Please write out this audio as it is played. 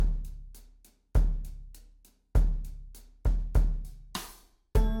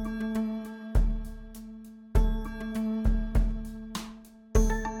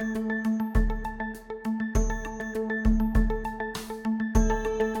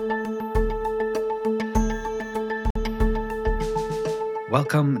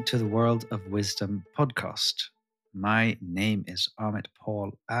Welcome to the World of Wisdom podcast. My name is Amit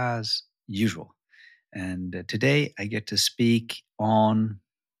Paul, as usual. And today I get to speak on,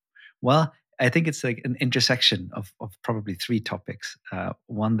 well, I think it's like an intersection of probably three topics.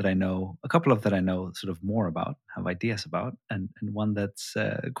 One that I know, a couple of that I know sort of more about, have ideas about, and one that's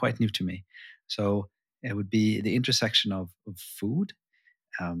quite new to me. So it would be the intersection of food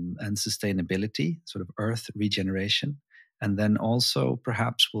and sustainability, sort of earth regeneration. And then also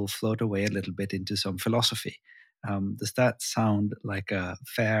perhaps we'll float away a little bit into some philosophy. Does that sound like a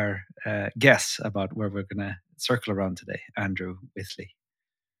fair guess about where we're going to circle around today, Andrew Withley?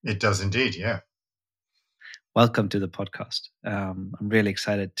 It does indeed, yeah. Welcome to the podcast. I'm really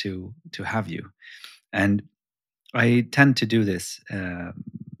excited to have you. And I tend to do this,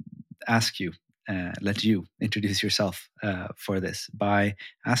 ask you, let you introduce yourself for this by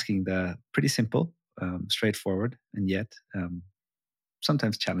asking the pretty simple, straightforward, and yet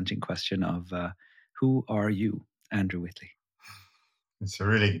sometimes challenging question of who are you, Andrew Whitley? It's a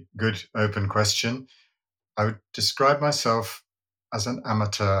really good open question. I would describe myself as an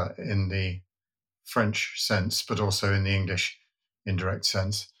amateur in the French sense, but also in the English indirect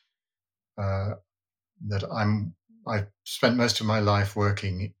sense. That I've spent most of my life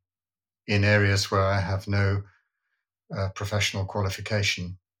working in areas where I have no professional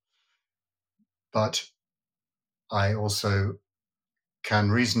qualification, but I also can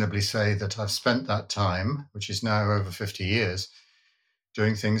reasonably say that I've spent that time, which is now over 50 years,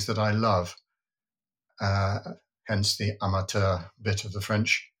 doing things that I love. Hence the amateur bit of the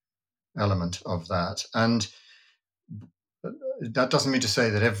French element of that. And that doesn't mean to say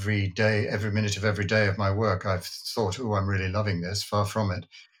that every day, every minute of every day of my work, I've thought, oh, I'm really loving this, far from it.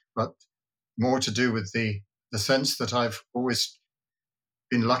 But more to do with the sense that I've always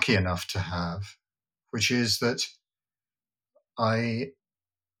been lucky enough to have, which is that I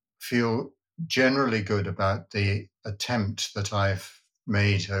feel generally good about the attempt that I've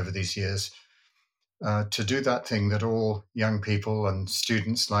made over these years to do that thing that all young people and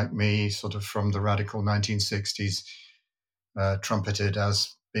students like me, sort of from the radical 1960s, trumpeted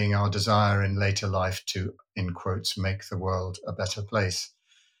as being our desire in later life to, in quotes, make the world a better place,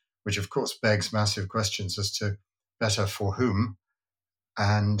 which of course begs massive questions as to better for whom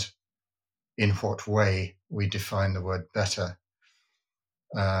and in what way we define the word better.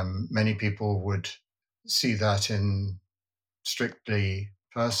 Many people would see that in strictly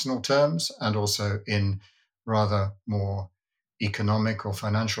personal terms and also in rather more economic or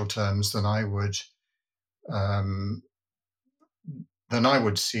financial terms than I would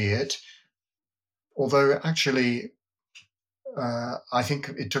see it. Although actually, I think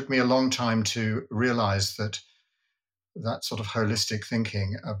it took me a long time to realize that sort of holistic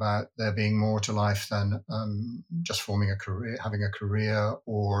thinking about there being more to life than just forming a career, having a career,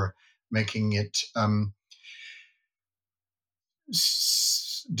 or making it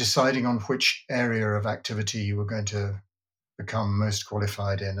deciding on which area of activity you were going to become most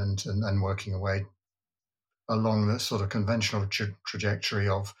qualified in and working away along the sort of conventional trajectory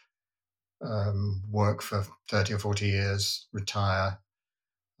of work for 30 or 40 years, retire,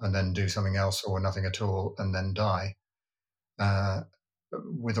 and then do something else or nothing at all, and then die,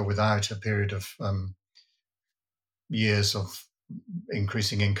 with or without a period of years of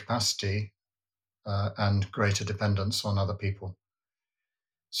increasing incapacity and greater dependence on other people.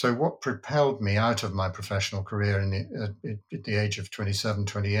 So what propelled me out of my professional career at the age of 27,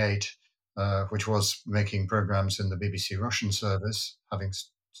 28, which was making programs in the BBC Russian service, having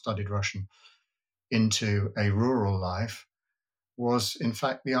studied Russian, into a rural life, was in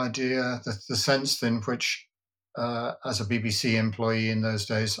fact the idea, the sense in which, as a BBC employee in those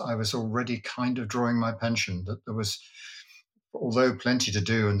days, I was already kind of drawing my pension, that there was, although plenty to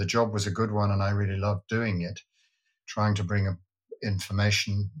do and the job was a good one and I really loved doing it, trying to bring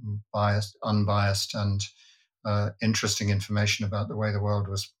information, biased, unbiased, and interesting information about the way the world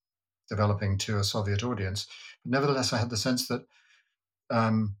was developing to a Soviet audience. But nevertheless, I had the sense that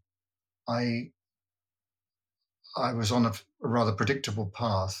I was on a rather predictable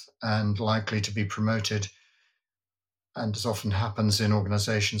path and likely to be promoted, and as often happens in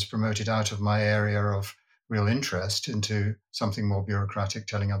organizations, promoted out of my area of real interest into something more bureaucratic,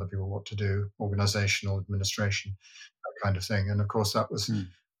 telling other people what to do, organizational administration, that kind of thing. And of course, that was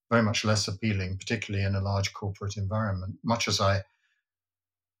very much less appealing, particularly in a large corporate environment, much as I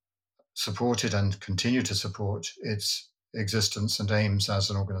supported and continue to support its existence and aims as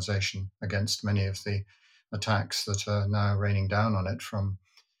an organization against many of the attacks that are now raining down on it from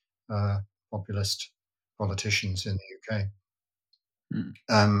populist politicians in the UK.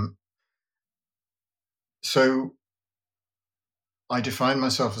 So I define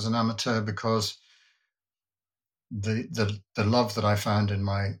myself as an amateur because the love that I found in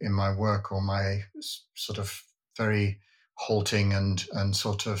my work, or my sort of very halting and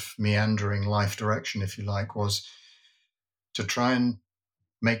sort of meandering life direction, if you like, was to try and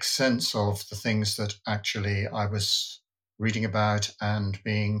make sense of the things that actually I was reading about and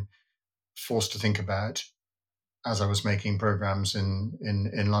being forced to think about as I was making programs in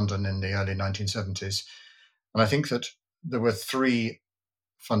London in the early 1970s. And I think that there were three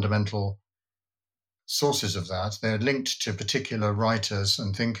fundamental sources of that. They're linked to particular writers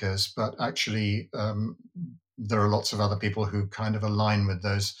and thinkers, but actually, there are lots of other people who kind of align with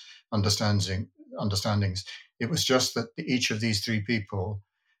those understandings. It was just that each of these three people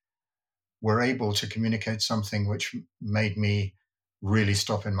were able to communicate something which made me really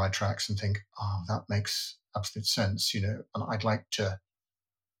stop in my tracks and think, "Oh, that makes absolute sense," And I'd like to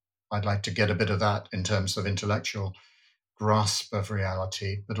get a bit of that in terms of intellectual grasp of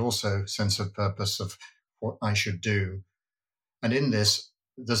reality, but also sense of purpose of what I should do. And in this,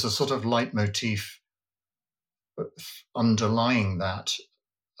 there's a sort of leitmotif underlying that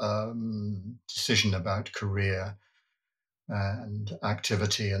decision about career and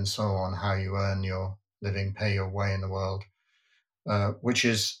activity and so on, how you earn your living, pay your way in the world, which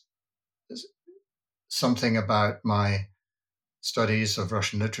is something about my studies of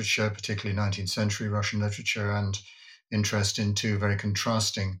Russian literature, particularly 19th century Russian literature, and interest in two very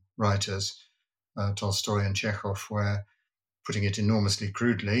contrasting writers, Tolstoy and Chekhov, where, putting it enormously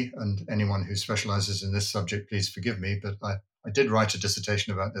crudely, and anyone who specializes in this subject, please forgive me, but I did write a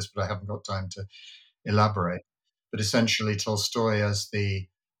dissertation about this, but I haven't got time to elaborate. But essentially, Tolstoy as the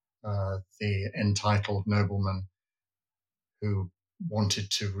entitled nobleman who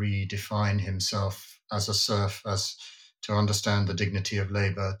wanted to redefine himself as a serf, as to understand the dignity of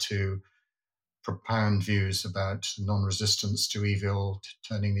labor, to propound views about non-resistance to evil,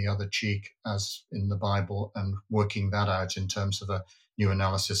 turning the other cheek, as in the Bible, and working that out in terms of a new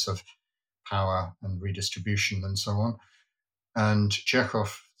analysis of power and redistribution and so on. And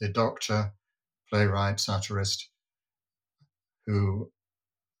Chekhov, the doctor, playwright, satirist, who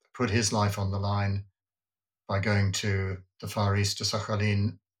put his life on the line by going to the Far East, to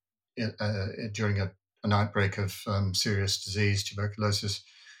Sakhalin, during an outbreak of serious disease, tuberculosis,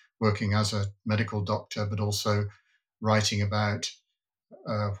 working as a medical doctor, but also writing about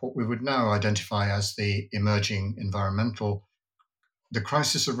what we would now identify as the emerging the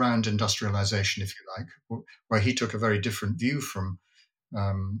crisis around industrialization, if you like, where he took a very different view from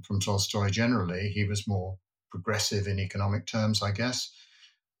Tolstoy generally. He was more progressive in economic terms, I guess,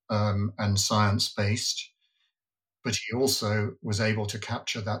 and science-based. But he also was able to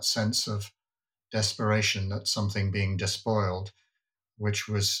capture that sense of desperation at something being despoiled, which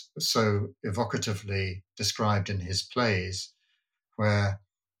was so evocatively described in his plays, where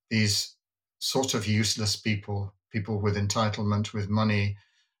these sort of useless people with entitlement, with money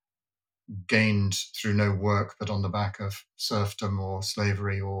gained through no work but on the back of serfdom or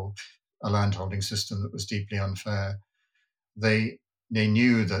slavery or a landholding system that was deeply unfair, they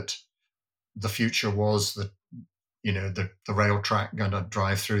knew that the future was that the rail track going to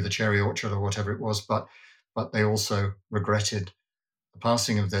drive through the cherry orchard or whatever it was, but they also regretted the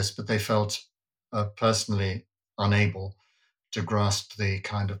passing of this, but they felt personally unable to grasp the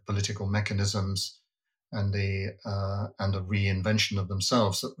kind of political mechanisms and the reinvention of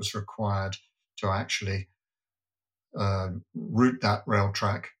themselves that was required to actually route that rail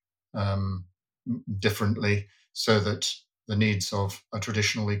track differently, so that the needs of a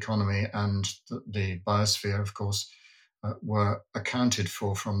traditional economy and the biosphere, of course, were accounted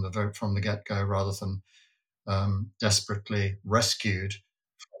for from the get-go, rather than desperately rescued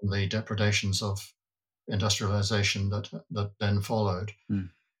from the depredations of industrialization that then followed. Mm.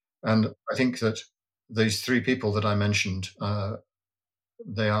 And I think that these three people that I mentioned,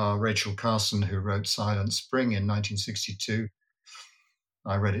 they are Rachel Carson, who wrote Silent Spring in 1962.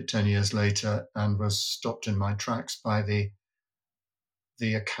 I read it 10 years later and was stopped in my tracks by the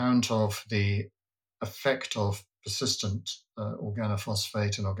account of the effect of persistent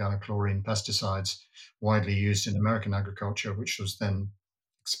organophosphate and organochlorine pesticides widely used in American agriculture, which was then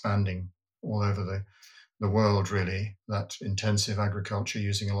expanding all over the world, really, that intensive agriculture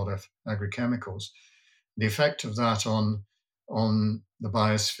using a lot of agrochemicals. The effect of that on the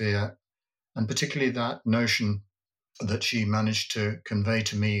biosphere, and particularly that notion that she managed to convey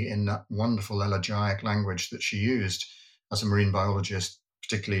to me in that wonderful elegiac language that she used as a marine biologist,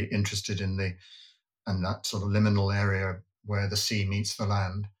 particularly interested in that sort of liminal area where the sea meets the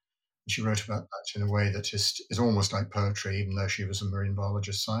land. And she wrote about that in a way that is almost like poetry, even though she was a marine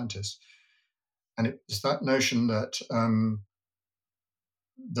biologist scientist. And it's that notion that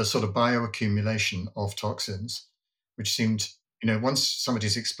the sort of bioaccumulation of toxins, which seemed, once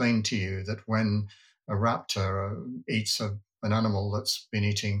somebody's explained to you that when a raptor eats an animal that's been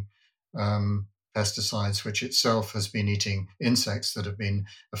eating pesticides, which itself has been eating insects that have been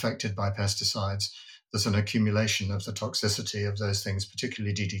affected by pesticides, there's an accumulation of the toxicity of those things,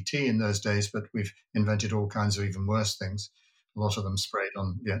 particularly DDT in those days, but we've invented all kinds of even worse things. A lot of them sprayed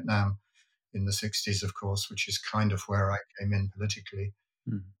on Vietnam in the 60s, of course, which is kind of where I came in politically.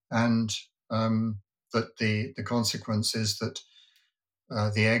 Mm. And that the consequence is that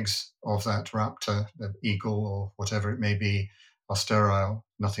the eggs of that raptor, the eagle, or whatever it may be, are sterile.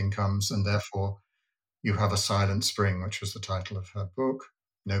 Nothing comes, and therefore you have a silent spring, which was the title of her book.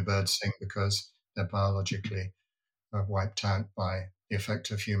 No birds sing because they're biologically wiped out by the effect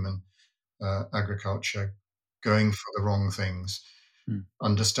of human agriculture, going for the wrong things,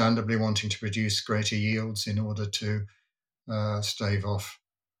 understandably wanting to produce greater yields in order to stave off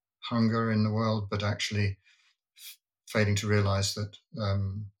hunger in the world, but actually failing to realize that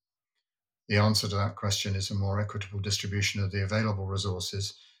the answer to that question is a more equitable distribution of the available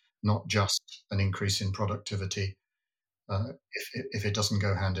resources, not just an increase in productivity, if it doesn't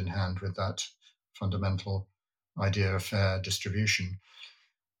go hand in hand with that fundamental idea of fair distribution.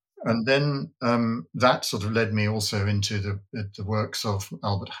 And then that sort of led me also into the works of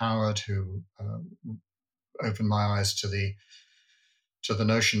Albert Howard, who opened my eyes to the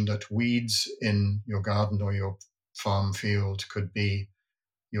notion that weeds in your garden or your farm field could be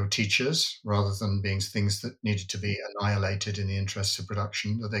your teachers rather than being things that needed to be annihilated in the interests of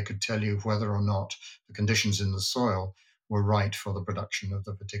production, that they could tell you whether or not the conditions in the soil were right for the production of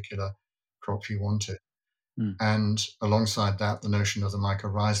the particular crop you wanted. And alongside that, the notion of the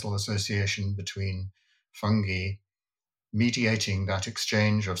mycorrhizal association between fungi mediating that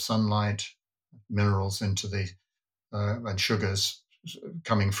exchange of sunlight, minerals into the and sugars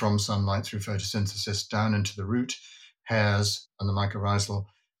coming from sunlight through photosynthesis down into the root hairs, and the mycorrhizal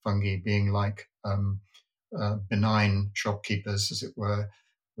fungi being like benign shopkeepers, as it were,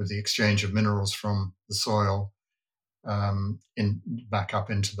 with the exchange of minerals from the soil back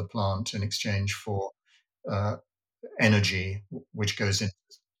up into the plant in exchange for energy, which goes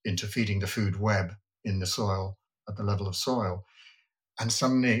into feeding the food web in the soil at the level of soil. And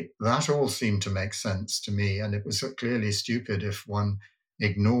suddenly that all seemed to make sense to me. And it was clearly stupid if one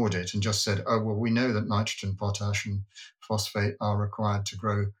ignored it and just said, oh, well, we know that nitrogen, potash, and phosphate are required to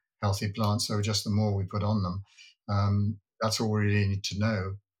grow healthy plants. So just the more we put on them, that's all we really need to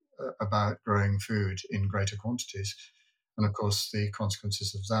know about growing food in greater quantities. And of course, the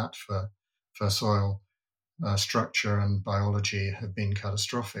consequences of that for soil structure and biology have been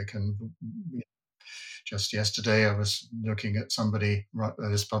catastrophic. And just yesterday, I was looking at somebody that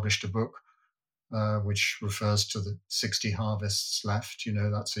has published a book which refers to the 60 harvests left.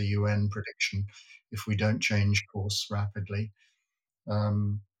 That's a UN prediction. If we don't change course rapidly,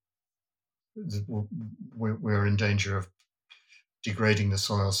 we're in danger of degrading the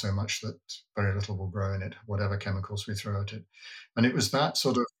soil so much that very little will grow in it, whatever chemicals we throw at it. And it was that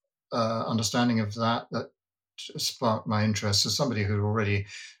sort of understanding of that sparked my interest as somebody who already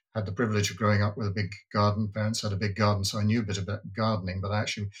had the privilege of growing up with a big garden. Parents had a big garden, so I knew a bit about gardening, but I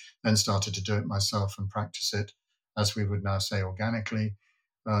actually then started to do it myself and practice it, as we would now say, organically,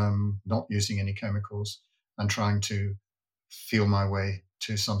 not using any chemicals, and trying to feel my way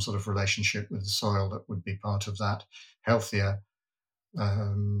to some sort of relationship with the soil that would be part of that healthier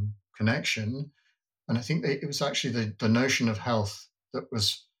connection. And I think it was actually the notion of health that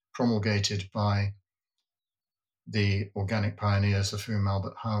was promulgated by the organic pioneers, of whom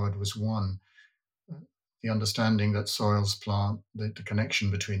Albert Howard was one. The understanding that the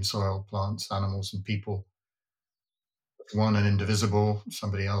connection between soil, plants, animals, and people, one and indivisible.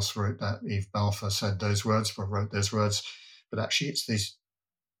 Somebody else wrote that. Eve Balfour said those words, or wrote those words. But actually, it's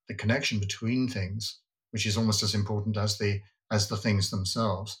the connection between things, which is almost as important as the things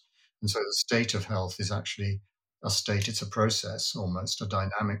themselves. And so the state of health is actually it's a process, almost a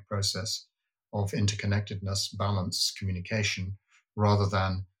dynamic process of interconnectedness, balance, communication, rather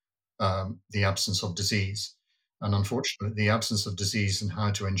than the absence of disease. And unfortunately, the absence of disease and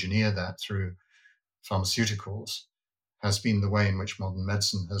how to engineer that through pharmaceuticals has been the way in which modern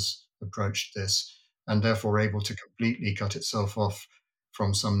medicine has approached this, and therefore able to completely cut itself off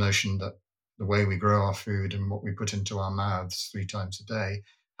from some notion that the way we grow our food and what we put into our mouths 3 times a day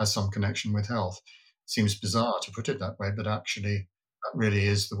has some connection with health. It seems bizarre to put it that way, but actually that really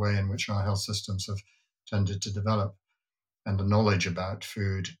is the way in which our health systems have tended to develop. And the knowledge about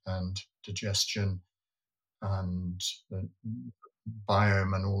food and digestion and the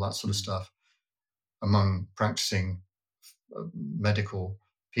biome and all that sort of stuff among practicing medical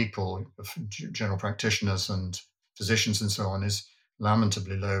people, general practitioners and physicians and so on, is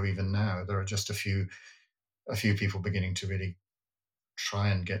lamentably low even now. There are just a few people beginning to really try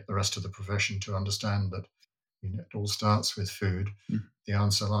and get the rest of the profession to understand that it all starts with food. Mm. The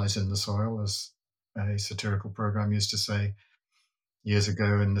answer lies in the soil, as a satirical program used to say years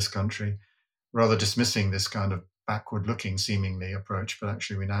ago in this country, rather dismissing this kind of backward looking, seemingly approach. But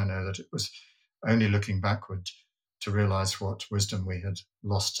actually, we now know that it was only looking backward to realize what wisdom we had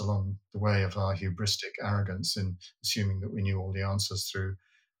lost along the way of our hubristic arrogance in assuming that we knew all the answers through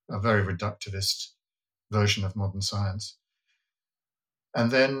a very reductivist version of modern science.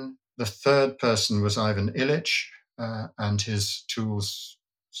 And then the third person was Ivan Illich and his tools.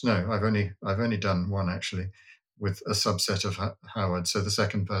 No, I've only done one actually, with a subset of Howard. So the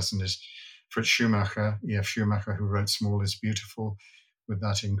second person is Fritz Schumacher, E.F. Schumacher, who wrote Small is Beautiful, with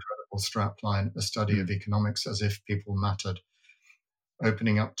that incredible strapline, A Study of Economics as if People Mattered,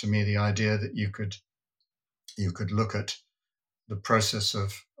 opening up to me the idea that you could look at the process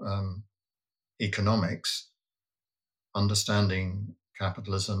of economics, understanding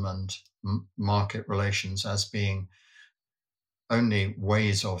capitalism and market relations as being only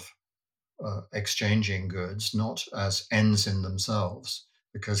ways of exchanging goods, not as ends in themselves,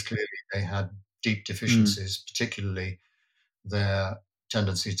 because clearly they had deep deficiencies, particularly their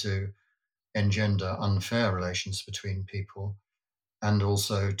tendency to engender unfair relations between people, and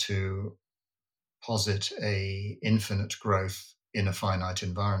also to posit a infinite growth in a finite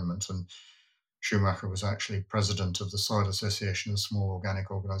environment. And Schumacher was actually president of the Soil Association, a small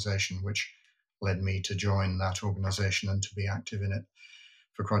organic organization, which led me to join that organization and to be active in it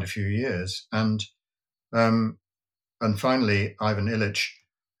for quite a few years. And finally, Ivan Illich,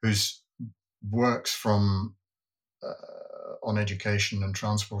 whose works from on education and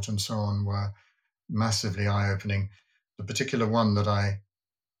transport and so on were massively eye-opening. The particular one that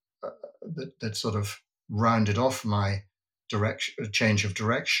that sort of rounded off my change of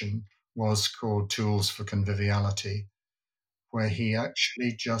direction was called Tools for Conviviality, where he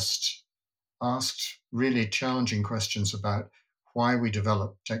actually just asked really challenging questions about why we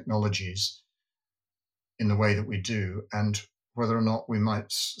develop technologies in the way that we do, and whether or not we might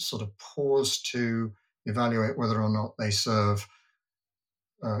sort of pause to evaluate whether or not they serve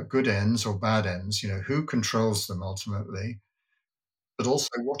good ends or bad ends. Who controls them ultimately? But also,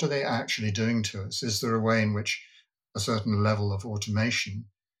 what are they actually doing to us? Is there a way in which a certain level of automation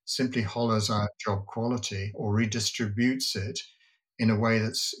simply hollows out job quality or redistributes it in a way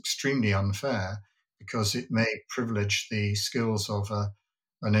that's extremely unfair because it may privilege the skills of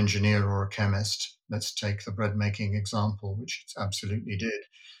an engineer or a chemist? Let's take the bread making example, which it absolutely did,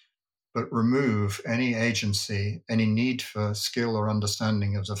 but remove any agency, any need for skill or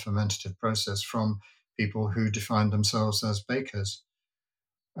understanding of the fermentative process from people who defined themselves as bakers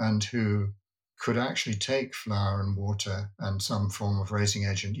and who could actually take flour and water and some form of raising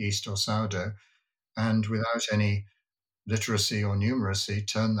agent, yeast or sourdough, and without any literacy or numeracy,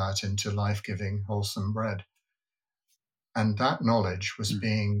 turn that into life-giving, wholesome bread. And that knowledge was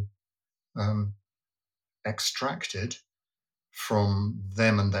being extracted from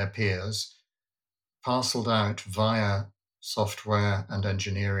them and their peers, parceled out via software and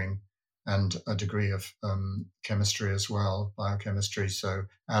engineering and a degree of chemistry as well, biochemistry, so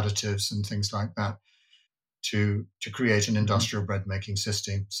additives and things like that, to create an industrial bread making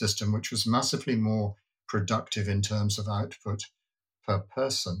system, which was massively more productive in terms of output per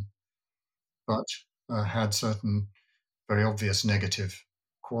person, but had certain very obvious negative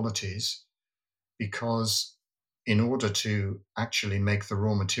qualities, because in order to actually make the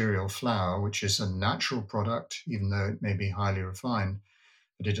raw material flour, which is a natural product, even though it may be highly refined,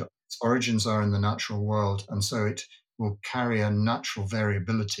 but its origins are in the natural world, and so it will carry a natural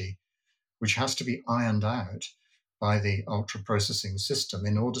variability which has to be ironed out by the ultra processing system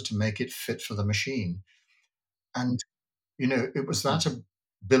in order to make it fit for the machine. And it was that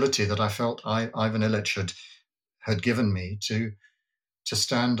ability that I felt Ivan Illich had given me to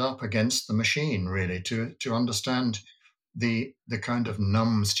stand up against the machine, really, to understand the kind of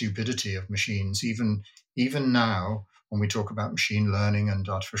numb stupidity of machines, even now when we talk about machine learning and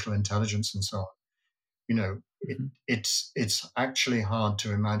artificial intelligence and so on. It's actually hard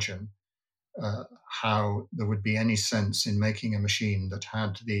to imagine how there would be any sense in making a machine that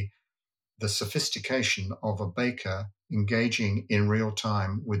had the sophistication of a baker engaging in real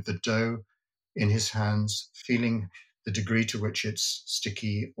time with the dough in his hands, feeling the degree to which it's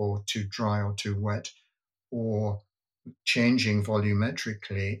sticky or too dry or too wet, or changing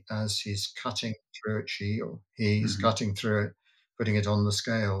volumetrically as he's cutting through it, he's cutting through it, putting it on the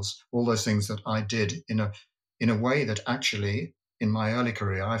scales, all those things that I did in a way that actually in my early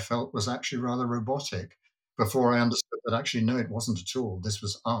career I felt was actually rather robotic before I understood that actually, no, it wasn't at all. This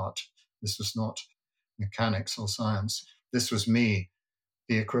was art. This was not mechanics or science. This was me,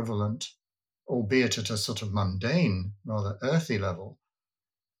 the equivalent, albeit at a sort of mundane, rather earthy level,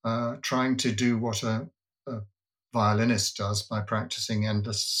 trying to do what a violinist does by practicing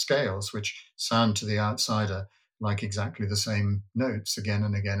endless scales, which sound to the outsider like exactly the same notes again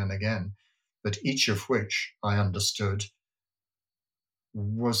and again and again, but each of which I understood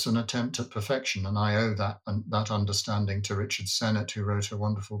was an attempt at perfection. And I owe that understanding to Richard Sennett, who wrote a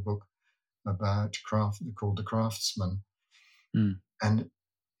wonderful book about craft called The Craftsman. Mm. And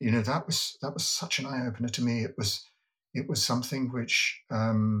that was such an eye opener to me. It was something which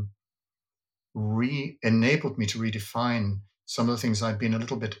enabled me to redefine some of the things I'd been a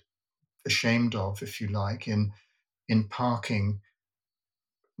little bit ashamed of, if you like, in parking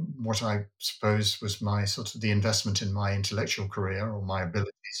what I suppose was my sort of the investment in my intellectual career or my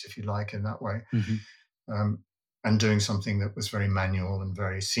abilities, if you like, in that way, Mm-hmm. and doing something that was very manual and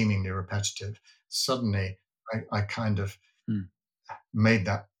very seemingly repetitive. Suddenly, I kind of made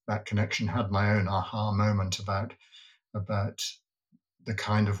that connection, had my own aha moment about the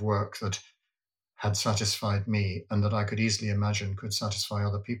kind of work that had satisfied me and that I could easily imagine could satisfy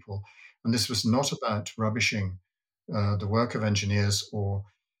other people. And this was not about rubbishing the work of engineers or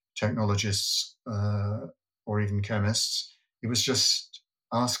technologists or even chemists. It was just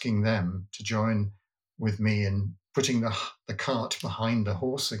asking them to join with me in putting the cart behind the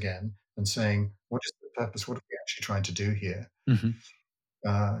horse again and saying, what is the purpose? What are we actually trying to do here? Mm-hmm.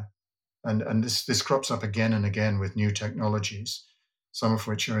 And this crops up again and again with new technologies, some of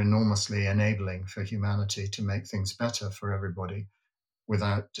which are enormously enabling for humanity to make things better for everybody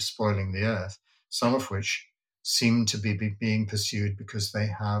without despoiling the earth, some of which seem to be being pursued because they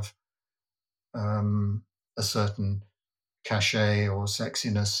have a certain cachet or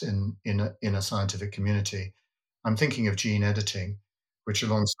sexiness in a scientific community. I'm thinking of gene editing, which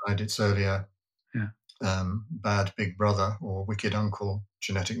alongside its earlier bad big brother or wicked uncle,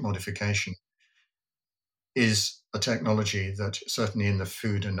 genetic modification, is a technology that certainly in the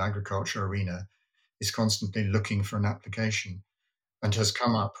food and agriculture arena is constantly looking for an application and has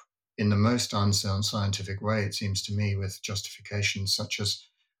come up in the most unscientific way, it seems to me, with justifications such as,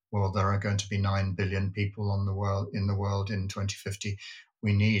 well, there are going to be 9 billion people in the world in 2050.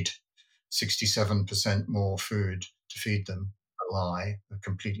 We need 67% more food to feed them. A lie,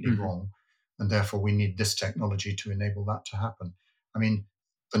 completely wrong. And therefore, we need this technology to enable that to happen. I mean,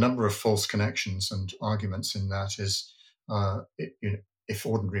 the number of false connections and arguments in that is, if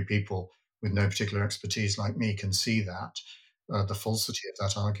ordinary people with no particular expertise like me can see that, the falsity of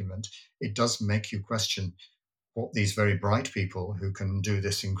that argument, it does make you question what these very bright people who can do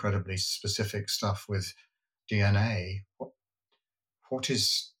this incredibly specific stuff with DNA, what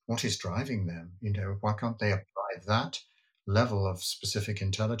is driving them? Why can't they apply that level of specific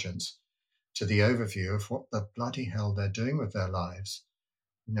intelligence to the overview of what the bloody hell they're doing with their lives?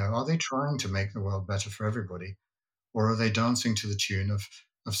 Are they trying to make the world better for everybody, or are they dancing to the tune of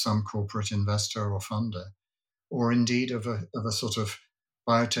some corporate investor or funder, or indeed of a sort of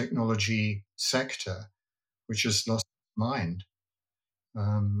biotechnology sector which has lost its mind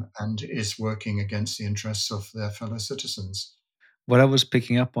and is working against the interests of their fellow citizens? What I was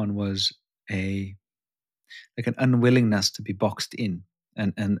picking up on was an unwillingness to be boxed in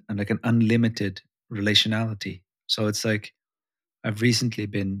and like an unlimited relationality. So it's like I've recently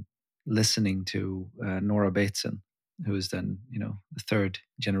been listening to Nora Bateson, who is then the third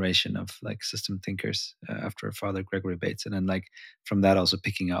generation of like system thinkers after her father Gregory Bateson, and like from that also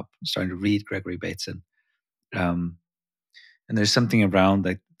picking up, starting to read Gregory Bateson. And there's something around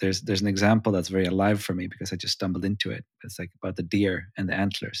like there's an example that's very alive for me because I just stumbled into it. It's like about the deer and the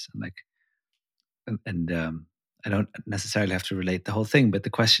antlers, and like I don't necessarily have to relate the whole thing, but the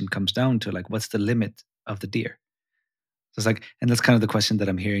question comes down to like, what's the limit of the deer? So it's like, and that's kind of the question that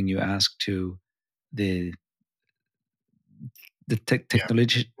I'm hearing you ask to the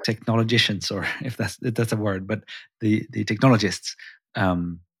technologicians, or if that's a word, but the technologists.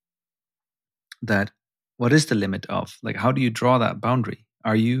 That what is the limit of, like, how do you draw that boundary?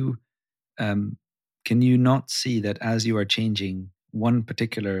 Are you can you not see that as you are changing one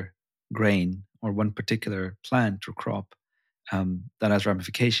particular grain or one particular plant or crop, that has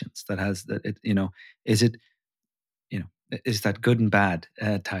ramifications, that has that it is it is that good and bad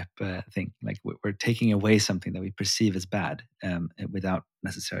type thing? Like we're taking away something that we perceive as bad without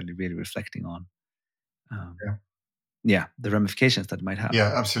necessarily really reflecting on the ramifications that it might have.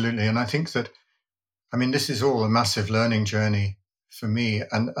 Yeah, absolutely. And I think that, I mean, this is all a massive learning journey for me.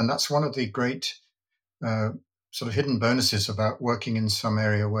 And that's one of the great sort of hidden bonuses about working in some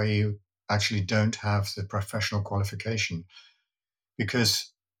area where you actually don't have the professional qualification.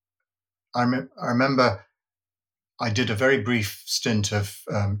 Because I remember I did a very brief stint of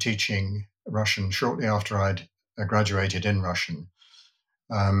teaching Russian shortly after I'd graduated in Russian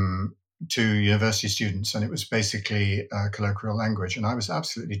um, to university students, and it was basically colloquial language. And I was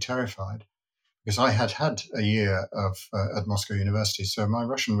absolutely terrified because I had had a year at Moscow University, so my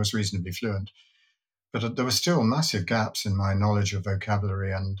Russian was reasonably fluent. But there were still massive gaps in my knowledge of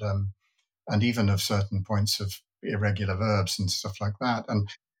vocabulary and even of certain points of irregular verbs and stuff like that. And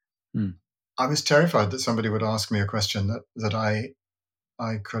Mm. I was terrified that somebody would ask me a question that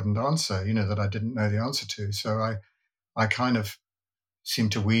I couldn't answer, that I didn't know the answer to. So I kind of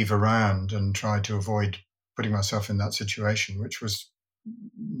seemed to weave around and try to avoid putting myself in that situation, which was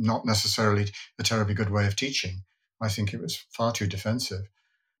not necessarily a terribly good way of teaching. I think it was far too defensive.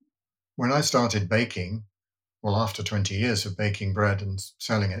 When I started baking, well, after 20 years of baking bread and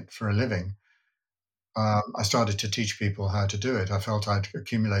selling it for a living, I started to teach people how to do it. I felt I'd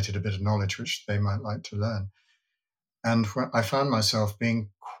accumulated a bit of knowledge which they might like to learn. And I found myself being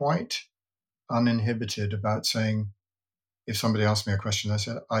quite uninhibited about saying, if somebody asked me a question, I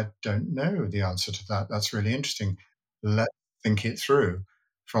said, I don't know the answer to that. That's really interesting. Let's think it through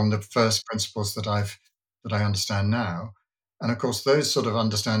from the first principles that I understand now. And of course, those sort of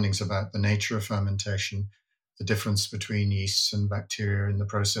understandings about the nature of fermentation, the difference between yeasts and bacteria in the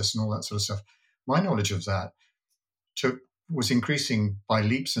process and all that sort of stuff, my knowledge of that took was increasing by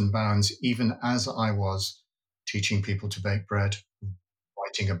leaps and bounds, even as I was teaching people to bake bread,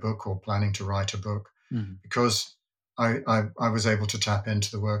 writing a book or planning to write a book, Mm. because I was able to tap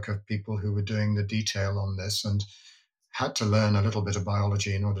into the work of people who were doing the detail on this and had to learn a little bit of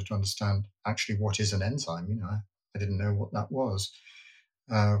biology in order to understand actually what is an enzyme. I didn't know what that was.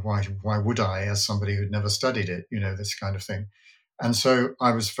 Why would I, as somebody who'd never studied it? This kind of thing. And so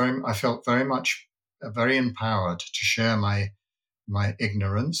I felt very much very empowered to share my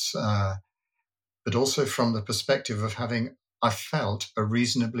ignorance, but also from the perspective of having, I felt, a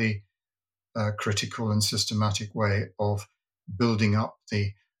reasonably critical and systematic way of building up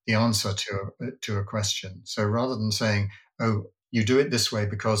the answer to a question. So rather than saying, "Oh, you do it this way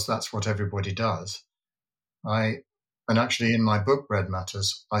because that's what everybody does," I and actually in my book Bread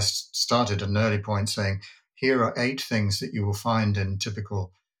Matters, I started at an early point saying, "Here are 8 things that you will find in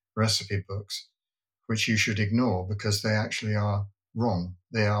typical recipe books which you should ignore because they actually are wrong.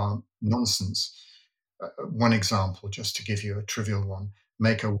 They are nonsense." One example, just to give you a trivial one: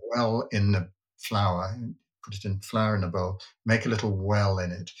 make a well in the flour, put it in flour in a bowl, make a little well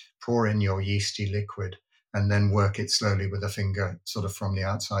in it, pour in your yeasty liquid, and then work it slowly with a finger, sort of from the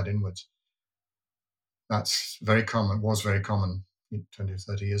outside inwards. That's very common, was very common 20 or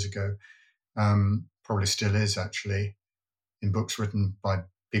 30 years ago. Probably still is, actually, in books written by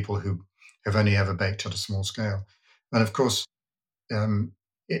people who have only ever baked at a small scale. And of course, um,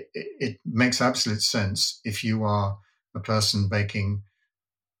 it makes absolute sense if you are a person baking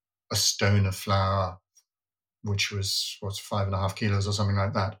a stone of flour, which was 5.5 kilos or something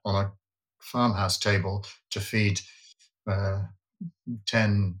like that, on a farmhouse table to feed uh,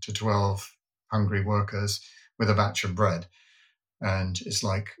 10 to 12 hungry workers with a batch of bread. And it's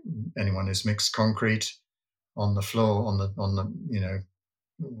like anyone who's mixed concrete on the floor, on the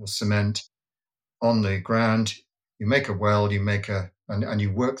cement, on the ground. You make a well, and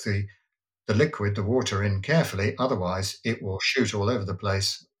you work the liquid, the water, in carefully. Otherwise, it will shoot all over the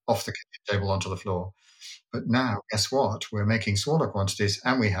place, off the kitchen table onto the floor. But now, guess what? We're making smaller quantities,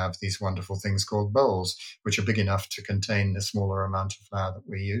 and we have these wonderful things called bowls, which are big enough to contain the smaller amount of flour that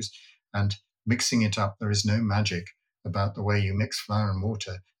we use. And mixing it up, there is no magic about the way you mix flour and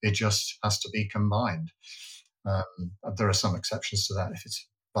water. It just has to be combined. There are some exceptions to that if it's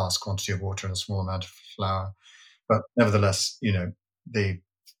a vast quantity of water and a small amount of flour. But nevertheless, the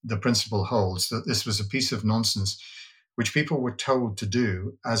principle holds that this was a piece of nonsense which people were told to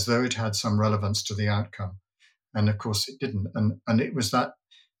do as though it had some relevance to the outcome. And of course, it didn't. And it was that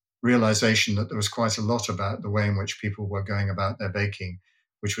realization that there was quite a lot about the way in which people were going about their baking,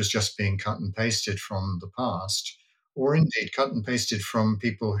 which was just being cut and pasted from the past, or indeed cut and pasted from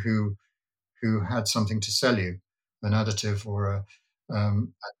people who had something to sell you, an additive or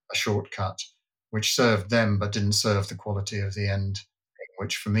a shortcut, which served them but didn't serve the quality of the end,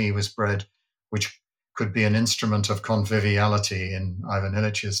 which for me was bread, which could be an instrument of conviviality in Ivan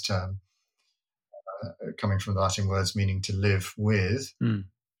Illich's term, coming from the Latin words meaning to live with, Mm.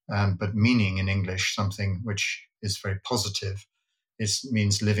 but meaning in English something which is very positive. It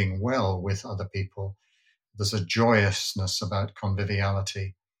means living well with other people. There's a joyousness about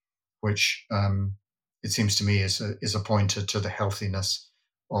conviviality, which it seems to me, is a pointer to the healthiness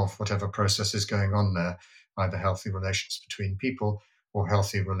of whatever process is going on there, either healthy relations between people or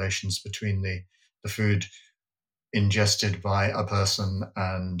healthy relations between the food ingested by a person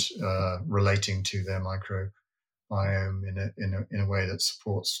and relating to their microbiome in a way that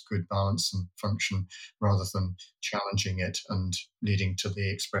supports good balance and function rather than challenging it and leading to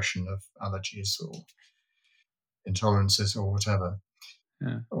the expression of allergies or intolerances or whatever,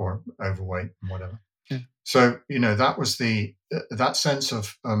 Yeah. or overweight and whatever. Yeah. So, that was that sense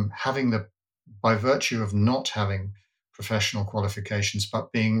of having by virtue of not having professional qualifications,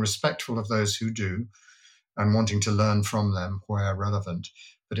 but being respectful of those who do and wanting to learn from them where relevant.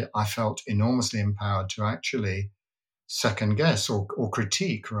 But I felt enormously empowered to actually second guess or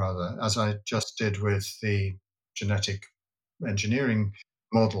critique, rather, as I just did with the genetic engineering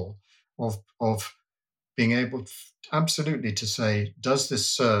model of being able absolutely to say, does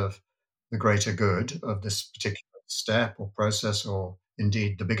this serve the greater good of this particular step or process or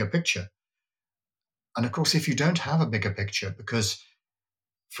indeed the bigger picture? And of course, if you don't have a bigger picture, because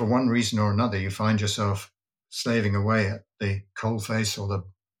for one reason or another, you find yourself slaving away at the coalface or the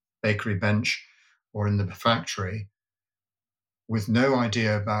bakery bench or in the factory with no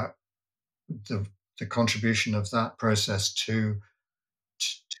idea about the, the contribution of that process to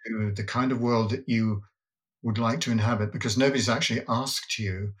the kind of world that you would like to inhabit, because nobody's actually asked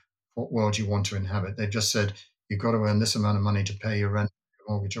you what world you want to inhabit. They've just said, you've got to earn this amount of money to pay your rent,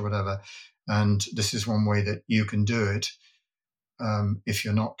 your mortgage, or whatever. And this is one way that you can do it if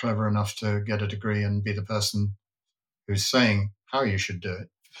you're not clever enough to get a degree and be the person who's saying how you should do it.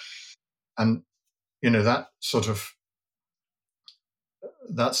 And, that sort of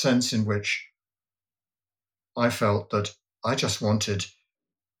that sense in which I felt that I just wanted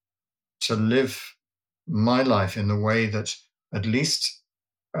to live my life in the way that, at least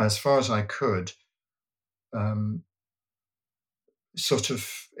as far as I could, um, sort of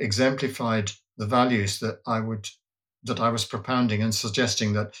exemplified the values that I was propounding and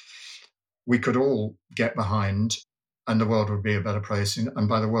suggesting that we could all get behind, and the world would be a better place. And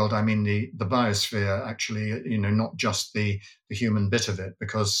by the world, I mean the biosphere, actually, not just the human bit of it,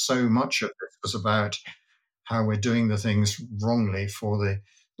 because so much of this was about how we're doing the things wrongly for the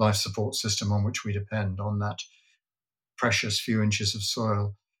life support system on which we depend, on that precious few inches of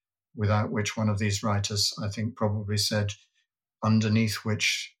soil, without which, one of these writers, I think, probably said, underneath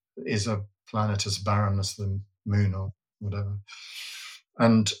which is a planet as barren as the moon or whatever.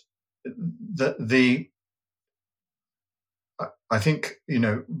 And the I think,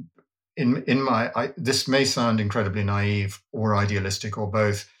 in this may sound incredibly naive or idealistic or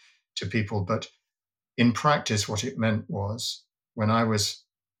both to people, but in practice, what it meant was, when I was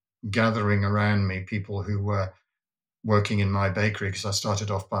gathering around me people who were working in my bakery, because I started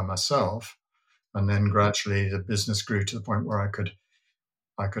off by myself, and then gradually the business grew to the point where I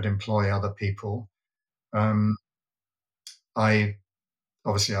could employ other people. Um, I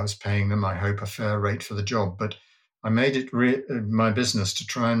Obviously, I was paying them, I hope, a fair rate for the job, but I made it my business to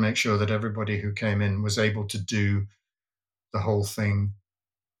try and make sure that everybody who came in was able to do the whole thing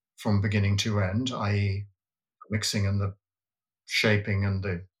from beginning to end, i.e., mixing and the shaping and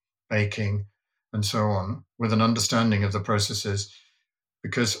the baking and so on, with an understanding of the processes,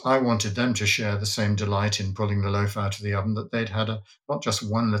 because I wanted them to share the same delight in pulling the loaf out of the oven that they'd had not just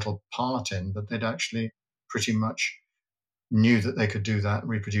one little part in, but they'd actually pretty much knew that they could do that,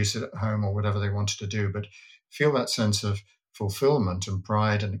 reproduce it at home or whatever they wanted to do, but feel that sense of fulfillment and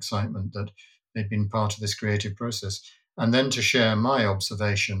pride and excitement that they'd been part of this creative process. And then to share my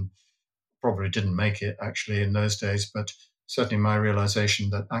observation, probably didn't make it actually in those days, but certainly my realization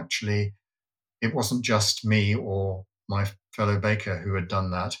that actually it wasn't just me or my fellow baker who had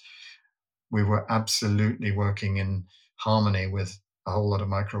done that. We were absolutely working in harmony with a whole lot of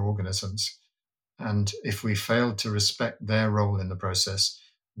microorganisms. And if we failed to respect their role in the process,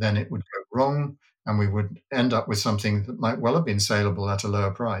 then it would go wrong, and we would end up with something that might well have been saleable at a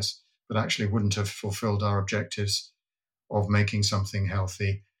lower price, but actually wouldn't have fulfilled our objectives of making something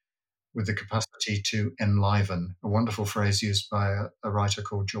healthy with the capacity to enliven. A wonderful phrase used by a writer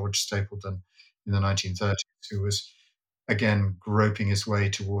called George Stapleton in the 1930s, who was again groping his way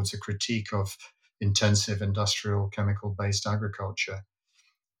towards a critique of intensive industrial chemical based agriculture,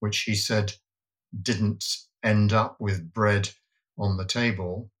 which he said didn't end up with bread on the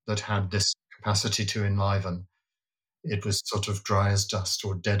table that had this capacity to enliven. It was sort of dry as dust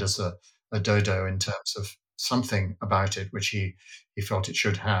or dead as a dodo in terms of something about it which he felt it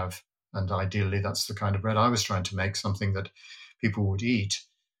should have. And ideally, that's the kind of bread I was trying to make, something that people would eat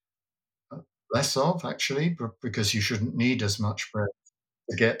less of, actually, because you shouldn't need as much bread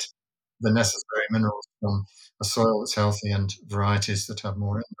to get the necessary minerals from a soil that's healthy and varieties that have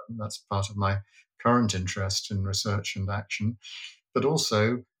more in them. That's part of my current interest in research and action, but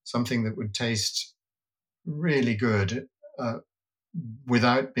also something that would taste really good uh,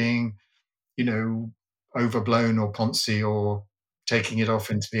 without being, you know, overblown or poncy or taking it off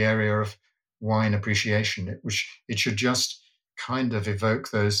into the area of wine appreciation. It should just kind of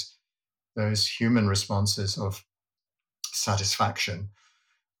evoke those human responses of satisfaction,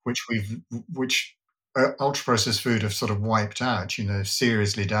 which ultra processed food have sort of wiped out. You know,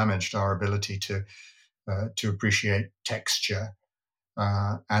 seriously damaged our ability to appreciate texture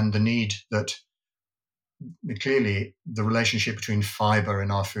and the need that clearly the relationship between fiber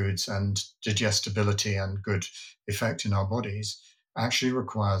in our foods and digestibility and good effect in our bodies actually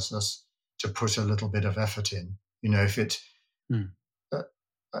requires us to put a little bit of effort in. You know, if it Mm. uh,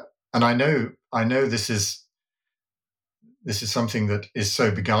 uh, and I know this is something that is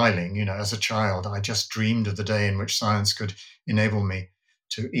so beguiling. You know, as a child, I just dreamed of the day in which science could enable me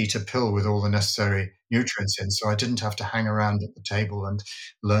to eat a pill with all the necessary nutrients in, so I didn't have to hang around at the table and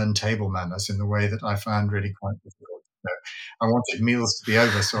learn table manners in the way that I found really quite difficult. You know, I wanted meals to be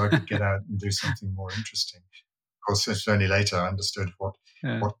over so I could get out and do something more interesting. Of course, it's only later I understood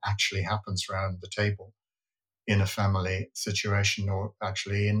Yeah. what actually happens around the table in a family situation, or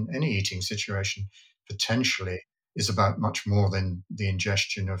actually in any eating situation, potentially is about much more than the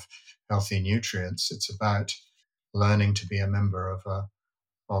ingestion of healthy nutrients. It's about learning to be a member of a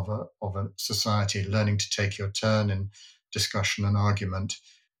society, learning to take your turn in discussion and argument,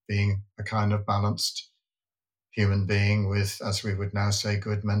 being a kind of balanced human being with, as we would now say,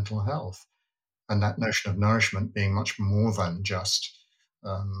 good mental health. And that notion of nourishment being much more than just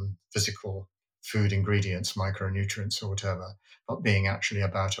physical food ingredients, micronutrients, or whatever, but being actually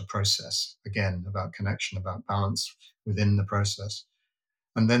about a process, again, about connection, about balance within the process.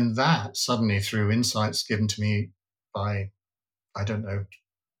 And then that suddenly, through insights given to me by, I don't know,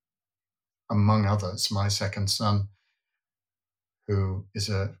 among others, my second son, who is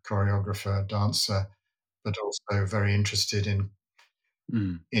a choreographer, dancer, but also very interested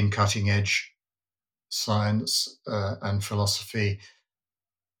Mm. in cutting edge science and philosophy,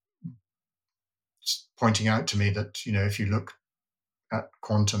 pointing out to me that, you know, if you look at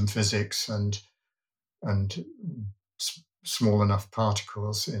quantum physics and small enough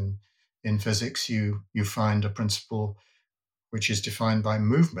particles in physics, you find a principle which is defined by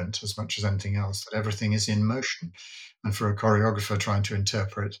movement as much as anything else, that everything is in motion. And for a choreographer trying to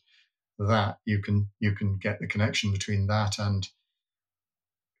interpret that, you can get the connection between that and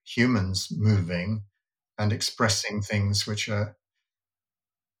humans moving and expressing things which are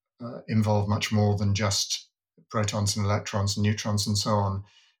involve much more than just protons and electrons and neutrons and so on,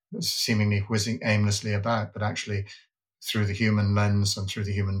 seemingly whizzing aimlessly about, but actually through the human lens and through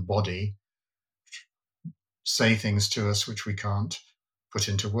the human body, say things to us which we can't put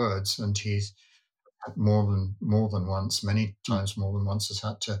into words. And he's more than once, many Mm. times more than once, has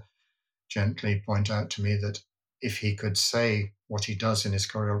had to gently point out to me that if he could say what he does in his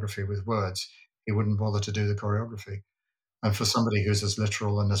choreography with words, he wouldn't bother to do the choreography. And for somebody who's as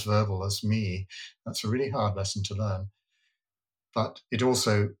literal and as verbal as me, that's a really hard lesson to learn. But it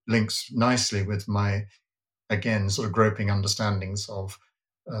also links nicely with my, again, sort of groping understandings of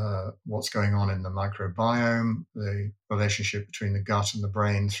what's going on in the microbiome, the relationship between the gut and the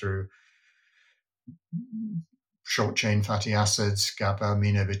brain through short chain fatty acids, GABA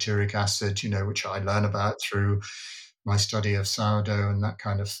aminobutyric acid, you know, which I learn about through my study of sourdough and that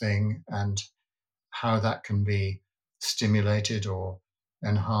kind of thing, and how that can be stimulated or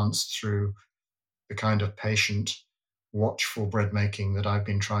enhanced through the kind of patient, watchful bread making that I've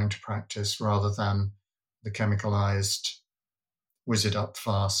been trying to practice, rather than the chemicalized, whiz it up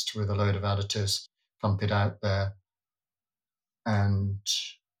fast with a load of additives, pump it out there, and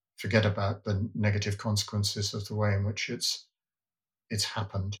forget about the negative consequences of the way in which it's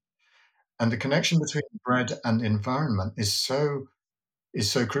happened. And the connection between bread and environment is so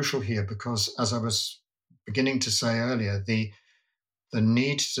crucial here, because, as I was beginning to say earlier, the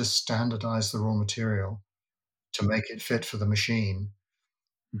need to standardize the raw material to make it fit for the machine,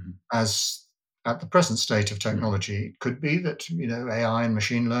 Mhm. as at the present state of Mm. technology, it could be that, you know, AI and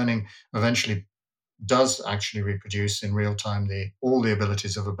machine learning eventually does actually reproduce in real time the all the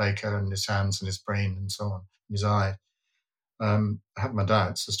abilities of a baker and his hands and his brain and so on, his eye. I have my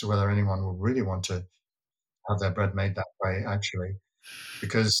doubts as to whether anyone will really want to have their bread made that way, actually,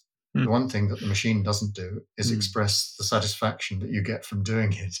 because the Mm. one thing that the machine doesn't do is Mm. express the satisfaction that you get from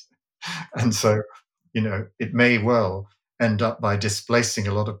doing it. And so, you know, it may well end up by displacing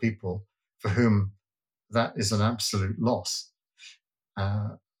a lot of people for whom that is an absolute loss.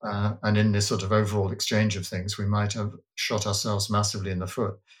 Uh, And in this sort of overall exchange of things, we might have shot ourselves massively in the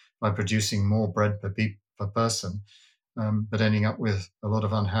foot by producing more bread per person, but ending up with a lot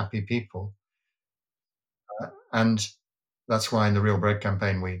of unhappy people. And that's why in the Real Bread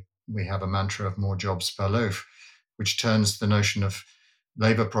campaign, we have a mantra of more jobs per loaf, which turns the notion of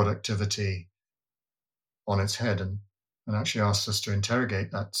labor productivity on its head and actually asks us to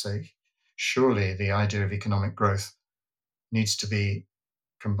interrogate that, say, surely the idea of economic growth needs to be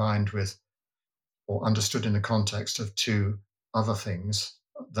combined with or understood in the context of two other things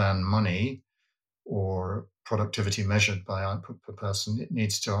than money or productivity measured by output per person. It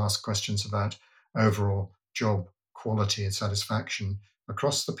needs to ask questions about overall job quality and satisfaction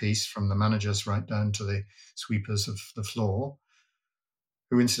across the piece, from the managers right down to the sweepers of the floor,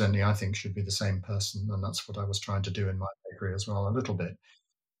 who incidentally I think should be the same person. And that's what I was trying to do in my bakery as well, a little bit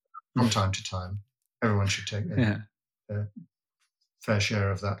from time to time. Everyone should take Yeah. their fair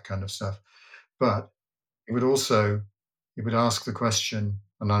share of that kind of stuff. But it would also it would ask the question,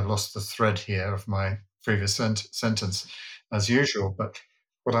 and I've lost the thread here of my previous sentence as usual, but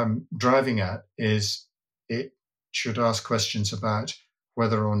what I'm driving at is it should ask questions about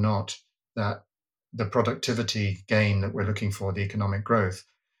whether or not that the productivity gain that we're looking for, the economic growth,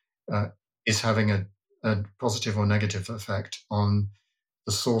 uh, is having a positive or negative effect on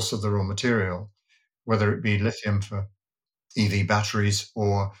the source of the raw material, whether it be lithium for EV batteries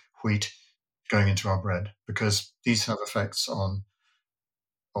or wheat going into our bread, because these have effects on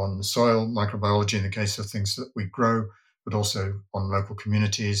soil microbiology in the case of things that we grow, but also on local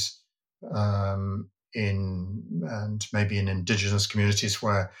communities, in and maybe in indigenous communities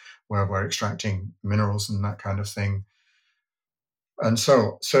where we're extracting minerals and that kind of thing. And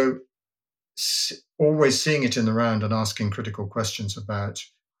always seeing it in the round and asking critical questions about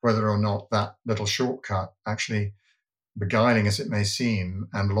whether or not that little shortcut, actually beguiling as it may seem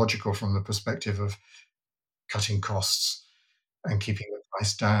and logical from the perspective of cutting costs and keeping the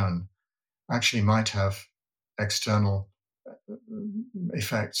price down, actually might have external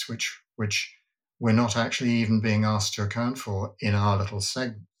effects which we're not actually even being asked to account for in our little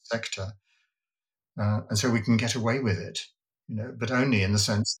sector, and so we can get away with it, but only in the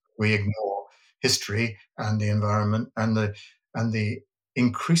sense that we ignore history and the environment and the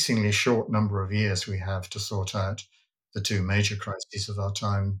increasingly short number of years we have to sort out the two major crises of our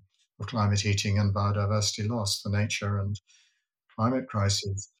time of climate heating and biodiversity loss, the nature and climate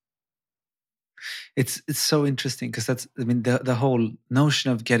crises. It's so interesting because that's, I mean, the whole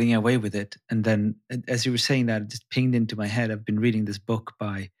notion of getting away with it, and then as you were saying that, it just pinged into my head. I've been reading this book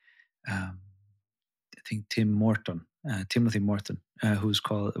by um, I think Timothy Morton, who's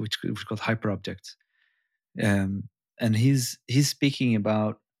called which was called Hyperobjects, and he's speaking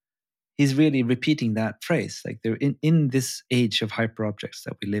about, he's really repeating that phrase, like there in this age of hyperobjects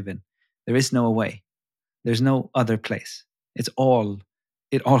that we live in, there is no way, there's no other place. It's all,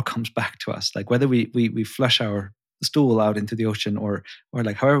 it all comes back to us. Like whether we flush our stool out into the ocean or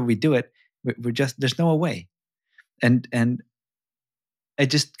like however we do it, we're just, there's no way. And it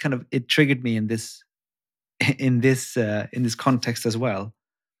just kind of, it triggered me in this in this context as well.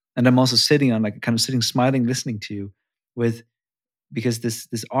 And I'm also sitting on, like kind of sitting smiling listening to you with, because this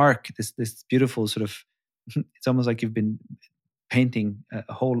arc, this beautiful sort of it's almost like you've been painting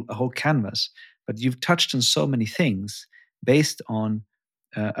a whole canvas, but you've touched on so many things based on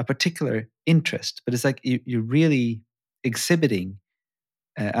a particular interest. But it's like you're really exhibiting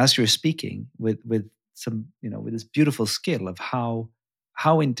as you're speaking with some, with this beautiful skill of how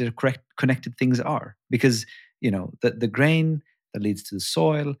interconnected things are, because the grain that leads to the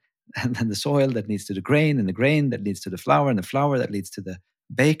soil, and then the soil that leads to the grain, and the grain that leads to the flour, and the flour that leads to the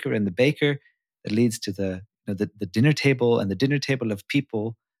baker, and the baker that leads to the dinner table, and the dinner table of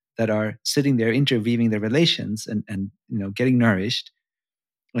people that are sitting there interweaving their relations and getting nourished,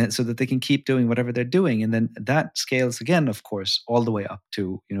 so that they can keep doing whatever they're doing. And then that scales again, of course, all the way up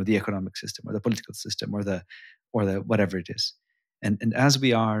to the economic system or the political system or the whatever it is. And as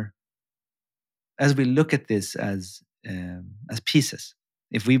we look at this as pieces,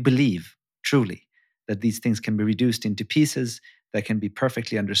 if we believe truly that these things can be reduced into pieces that can be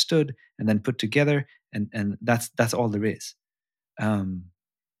perfectly understood and then put together, and that's all there is, um,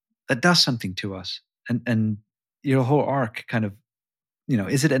 that does something to us. And your whole arc kind of,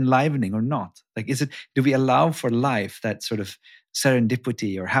 is it enlivening or not? Like, do we allow for life that sort of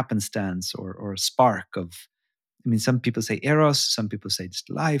serendipity or happenstance or spark of, I mean, some people say eros, some people say just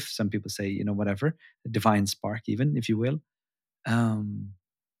life, some people say, whatever, a divine spark, even, if you will. Um,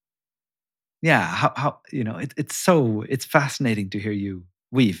 yeah, how it's fascinating to hear you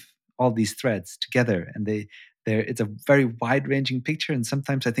weave all these threads together, and it's a very wide-ranging picture, and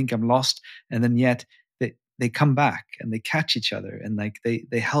sometimes I think I'm lost, and then yet they come back and they catch each other, and like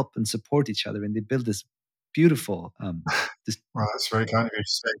they help and support each other, and they build this beautiful this Well, that's very kind of you to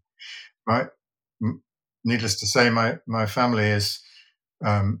say. Right. Needless to say, my family is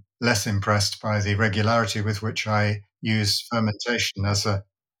less impressed by the regularity with which I use fermentation as a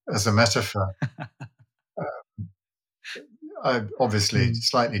metaphor. I obviously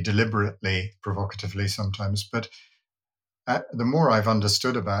slightly deliberately, provocatively sometimes, but the more I've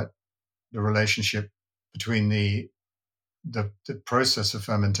understood about the relationship between the process of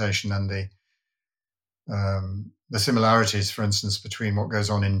fermentation and the similarities, for instance, between what goes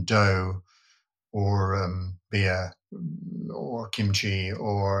on in dough or beer or kimchi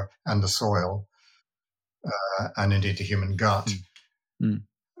and the soil and indeed the human gut.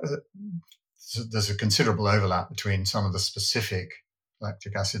 So there's a considerable overlap between some of the specific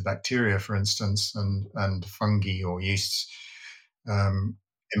lactic acid bacteria, for instance, and fungi or yeasts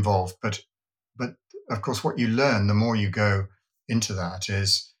involved. But of course, what you learn the more you go into that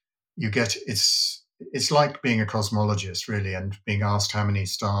is it's like being a cosmologist, really, and being asked how many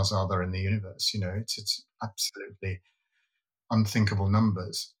stars are there in the universe. It's absolutely unthinkable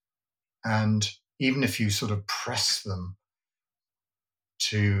numbers. And even if you sort of press them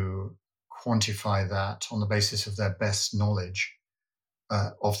to quantify that on the basis of their best knowledge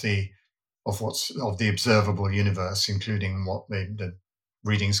of the observable universe, including what the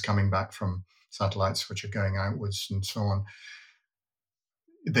readings coming back from satellites which are going outwards and so on,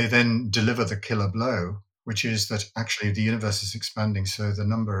 they then deliver the killer blow, which is that actually the universe is expanding, so the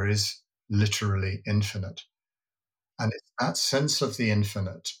number is literally infinite. And it's that sense of the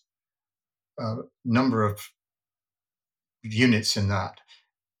infinite number of units in that,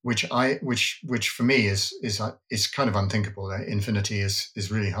 which for me is kind of unthinkable. Infinity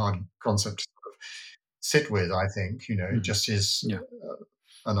is really hard concept to sort of sit with. I think it just is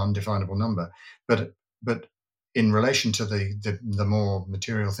an undefinable number. But in relation to the more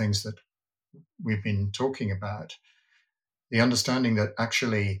material things that we've been talking about, the understanding that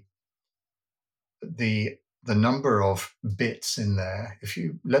actually the number of bits in there,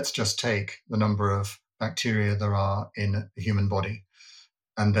 let's just take the number of bacteria there are in the human body,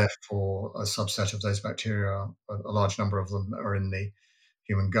 and therefore a subset of those bacteria, a large number of them are in the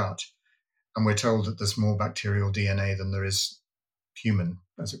human gut. And we're told that there's more bacterial DNA than there is human,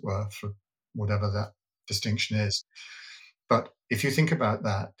 as it were, for whatever that distinction is. But if you think about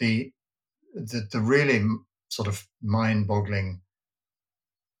that, the really sort of mind-boggling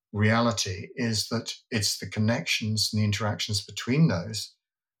reality is that it's the connections and the interactions between those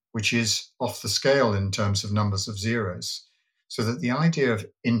which is off the scale in terms of numbers of zeros. So that the idea of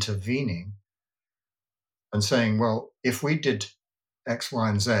intervening and saying, well, if we did X, Y,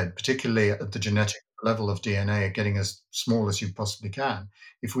 and Z, particularly at the genetic level of DNA, getting as small as you possibly can,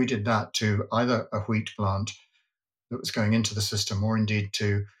 if we did that to either a wheat plant that was going into the system or indeed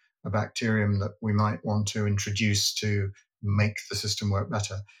to a bacterium that we might want to introduce to make the system work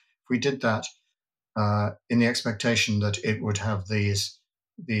better, if we did that in the expectation that it would have these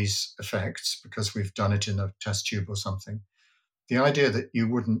effects because we've done it in a test tube or something, the idea that you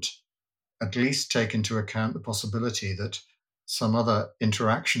wouldn't at least take into account the possibility that some other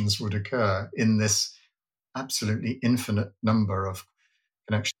interactions would occur in this absolutely infinite number of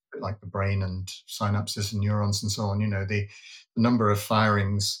connections, like the brain and synapses and neurons and so on. The number of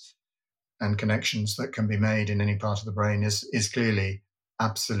firings and connections that can be made in any part of the brain is clearly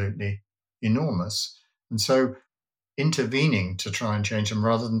absolutely enormous. And so intervening to try and change them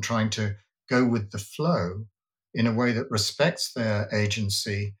rather than trying to go with the flow in a way that respects their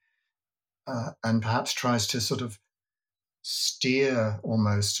agency and perhaps tries to sort of steer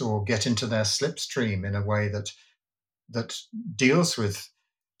almost or get into their slipstream in a way that deals with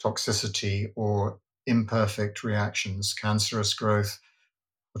toxicity or imperfect reactions, cancerous growth,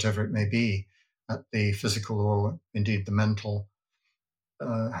 whatever it may be, at the physical or indeed the mental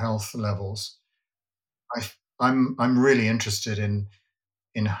health levels. I'm really interested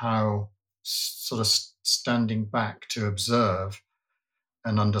in how sort of standing back to observe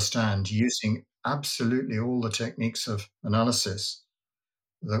and understand, using absolutely all the techniques of analysis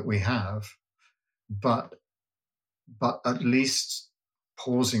that we have, but at least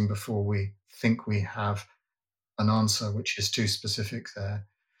pausing before we think we have an answer which is too specific there.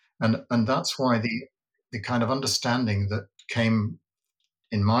 And that's why the kind of understanding that came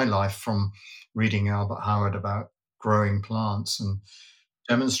in my life from reading Albert Howard about growing plants and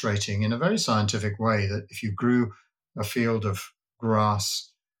demonstrating in a very scientific way that if you grew a field of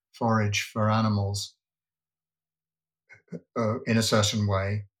grass forage for animals in a certain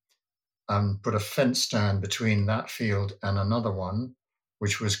way, and put a fence down between that field and another one,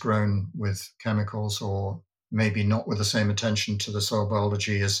 which was grown with chemicals or maybe not with the same attention to the soil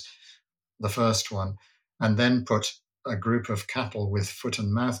biology as the first one, and then put a group of cattle with foot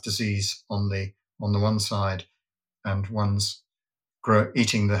and mouth disease on the one side, and ones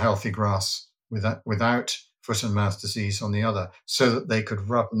eating the healthy grass without foot and mouth disease on the other, so that they could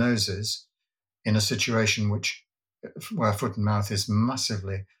rub noses in a situation where foot and mouth is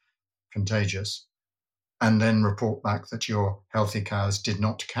massively contagious, and then report back that your healthy cows did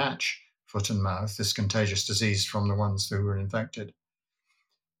not catch foot and mouth, this contagious disease, from the ones who were infected.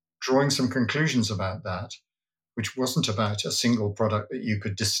 Drawing some conclusions about that, which wasn't about a single product that you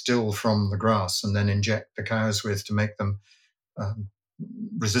could distill from the grass and then inject the cows with to make them um,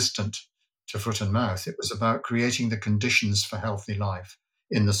 resistant to foot and mouth. It was about creating the conditions for healthy life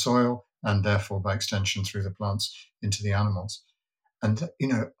in the soil, and therefore by extension through the plants into the animals. And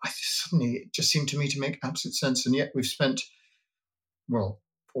suddenly it just seemed to me to make absolute sense. And yet we've spent, well,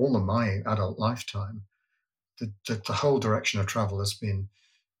 all of my adult lifetime, the whole direction of travel has been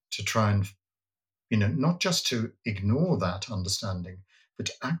to try and, not just to ignore that understanding, but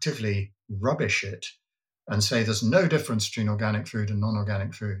to actively rubbish it and say there's no difference between organic food and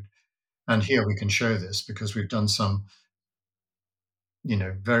non-organic food. And here we can show this because we've done some,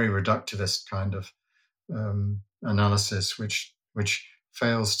 very reductivist kind of analysis, which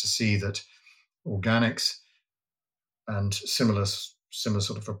fails to see that organics and similar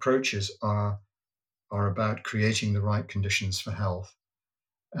sort of approaches are about creating the right conditions for health.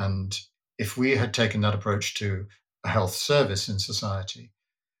 And if we had taken that approach to a health service in society,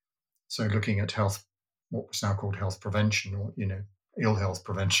 so looking at health, what was now called health prevention, or ill health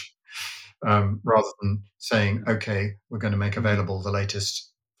prevention, rather than saying, okay, we're going to make available the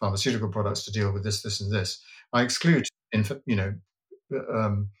latest pharmaceutical products to deal with this, this, and this. I exclude,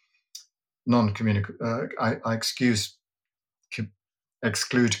 non-communicable. I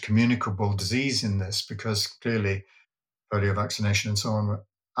exclude communicable disease in this, because clearly polio vaccination and so on were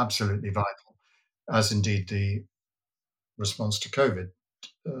absolutely vital, as indeed the response to COVID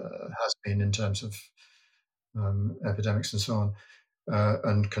has been in terms of epidemics and so on,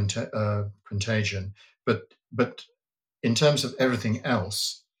 and contagion. But in terms of everything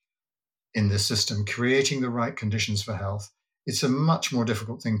else in this system, creating the right conditions for health, it's a much more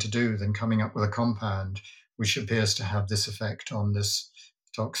difficult thing to do than coming up with a compound which appears to have this effect on this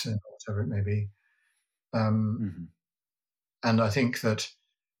toxin or whatever it may be. And I think that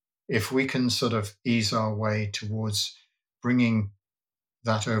if we can sort of ease our way towards bringing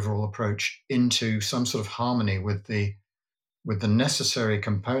that overall approach into some sort of harmony with the necessary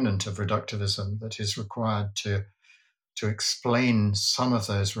component of reductivism that is required to explain some of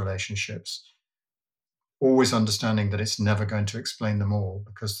those relationships, always understanding that it's never going to explain them all,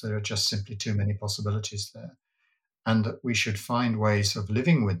 because there are just simply too many possibilities there, and that we should find ways of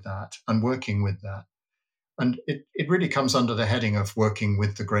living with that and working with that. And it really comes under the heading of working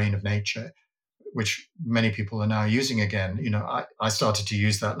with the grain of nature, which many people are now using again. I started to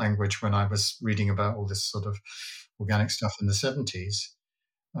use that language when I was reading about all this sort of organic stuff in the 70s,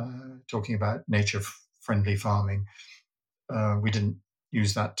 talking about nature-friendly farming. We didn't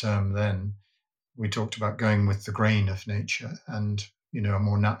use that term then. We talked about going with the grain of nature and, a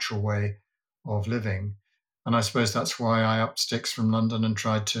more natural way of living. And I suppose that's why I upped sticks from London and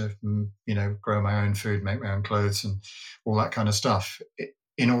tried to, grow my own food, make my own clothes and all that kind of stuff,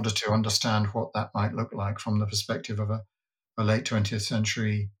 in order to understand what that might look like from the perspective of a late 20th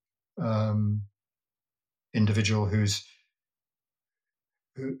century individual who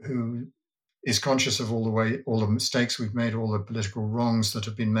is conscious of all the mistakes we've made, all the political wrongs that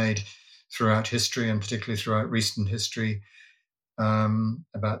have been made throughout history, and particularly throughout recent history,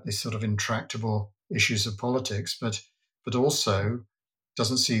 about these sort of intractable issues of politics, but also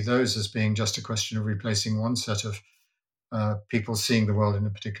doesn't see those as being just a question of replacing one set of people seeing the world in a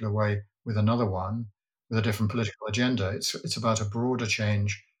particular way with another one with a different political agenda. It's about a broader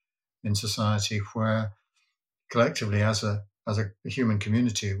change in society where collectively, as a human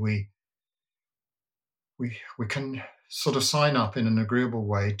community, we can sort of sign up in an agreeable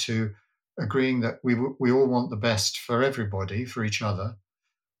way to agreeing that we all want the best for everybody, for each other,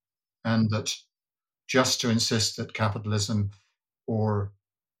 and that just to insist that capitalism or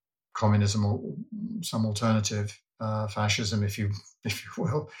communism or some alternative, fascism, if you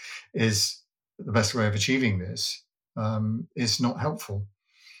will, is the best way of achieving this, is not helpful,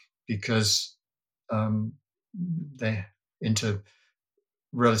 because they're into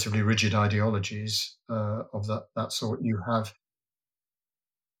relatively rigid ideologies of that sort. You have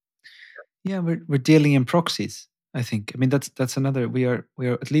Yeah, we're dealing in proxies. I think. I mean, that's another. We are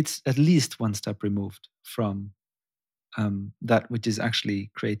at least one step removed from that which is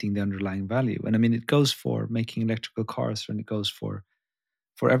actually creating the underlying value. And I mean, it goes for making electrical cars, and it goes for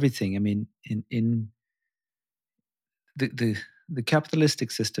everything. I mean, in the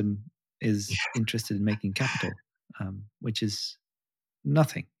capitalistic system is interested in making capital, which is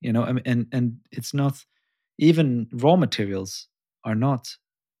nothing. I mean, and it's not, even raw materials are not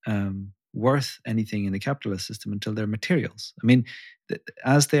worth anything in the capitalist system until they're materials. I mean,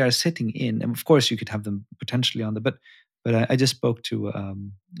 as they are sitting in, and of course you could have them potentially on the, but I just spoke to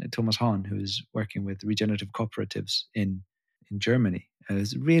Thomas Hahn, who is working with regenerative cooperatives in Germany.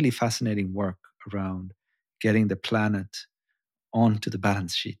 It's really fascinating work around getting the planet onto the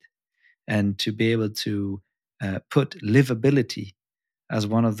balance sheet, and to be able to put livability as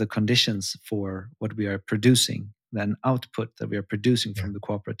one of the conditions for what we are producing, then output that we are producing Yeah. from the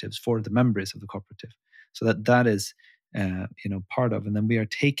cooperatives for the members of the cooperative. So that is part of, and then we are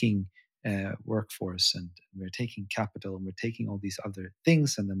taking workforce, and we're taking capital, and we're taking all these other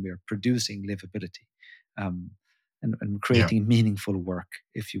things, and then we are producing livability, um, and Yeah. creating meaningful work,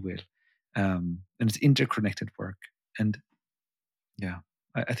 if you will. And it's interconnected work. And yeah,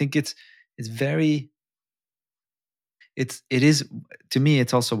 I think it's very, it is, to me,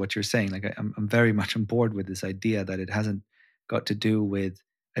 it's also what you're saying. Like I'm very much on board with this idea that it hasn't got to do with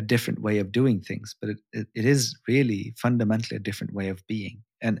a different way of doing things, but it is really fundamentally a different way of being,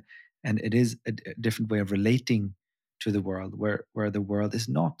 and it is a different way of relating to the world, where the world is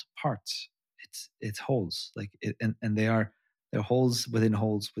not parts, it's wholes, like and they're holes within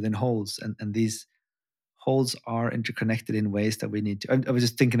holes within holes, and these holes are interconnected in ways that we need to. I was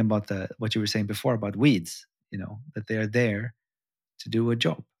just thinking about what you were saying before about weeds, that they are there to do a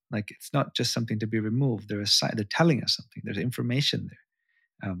job. Like it's not just something to be removed. They're telling us something. There's information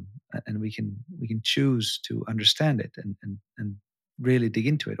there, and we can choose to understand it and really dig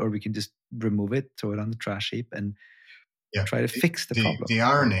into it, or we can just remove it, throw it on the trash heap, and Yeah. try to fix the problem. The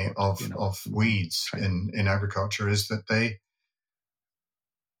quote irony unquote, of weeds try. in agriculture is that they,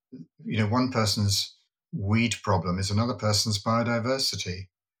 one person's weed problem is another person's biodiversity.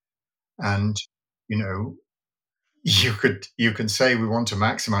 And, you know, you can say we want to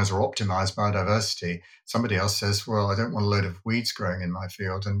maximize or optimize biodiversity. Somebody else says, well, I don't want a load of weeds growing in my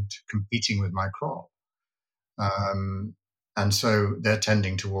field and competing with my crop. And so they're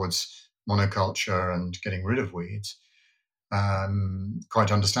tending towards monoculture and getting rid of weeds.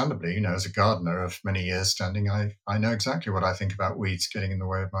 Quite understandably, as a gardener of many years standing, I know exactly what I think about weeds getting in the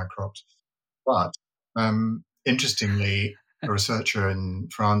way of my crops. But interestingly, a researcher in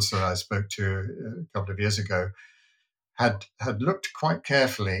France that I spoke to a couple of years ago had looked quite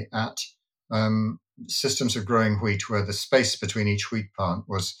carefully at um, systems of growing wheat where the space between each wheat plant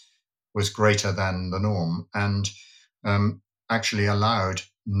was greater than the norm, and actually allowed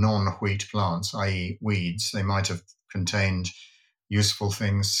non-wheat plants, i.e., weeds. They might have contained useful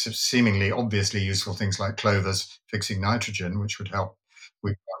things, seemingly obviously useful things like clovers fixing nitrogen, which would help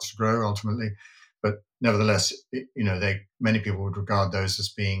wheat plants to grow ultimately. But nevertheless, many people would regard those as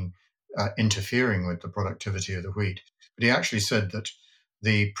being interfering with the productivity of the wheat. But he actually said that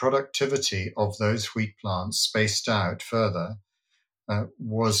the productivity of those wheat plants spaced out further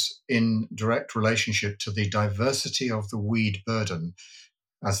was in direct relationship to the diversity of the weed burden,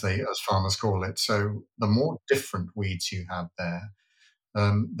 as farmers call it. So the more different weeds you have there,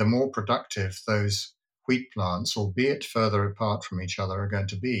 the more productive those wheat plants, albeit further apart from each other, are going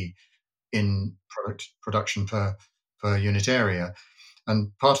to be in production per unit area.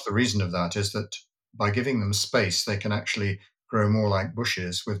 And part of the reason of that is that by giving them space, they can actually grow more like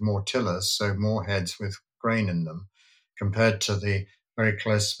bushes with more tillers, so more heads with grain in them, compared to the very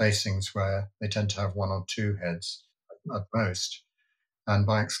close spacings where they tend to have one or two heads at most. And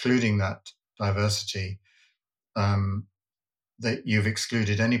by excluding that diversity, that you've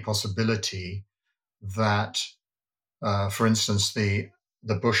excluded any possibility that, for instance, the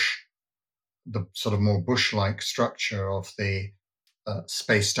bush, the sort of more bush-like structure of the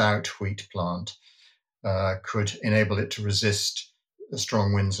spaced out wheat plant could enable it to resist the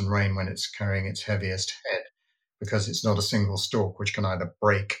strong winds and rain when it's carrying its heaviest head, because it's not a single stalk which can either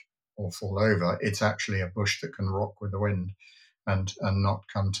break or fall over. It's actually a bush that can rock with the wind and not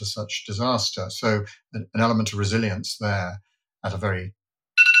come to such disaster. So an element of resilience there at a very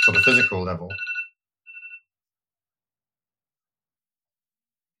sort of physical level.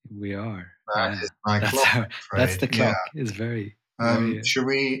 We are, That yeah. is my That's clock, I'm that's the afraid. Yeah. clock. Is very, very Can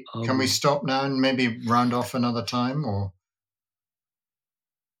we almost. stop now and maybe round off another time, or?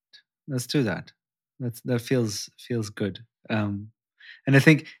 Let's do that. That feels good. And I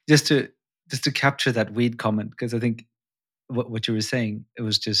think just just to capture that weed comment, because I think what you were saying, it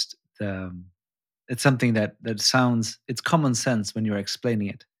was just it's something that sounds, it's common sense when you're explaining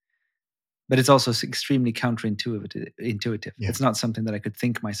it, but it's also extremely counterintuitive. Yeah. It's not something that I could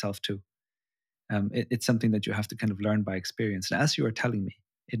think myself to. It's something that you have to kind of learn by experience. And as you are telling me,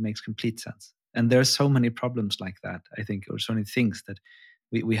 it makes complete sense. And there are so many problems like that, I think, or so many things that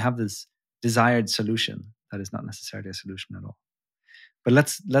we have this desired solution that is not necessarily a solution at all. But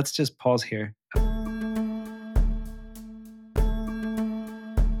let's just pause here.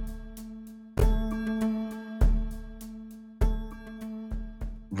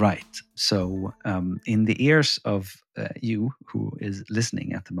 Right. So, in the ears of you who is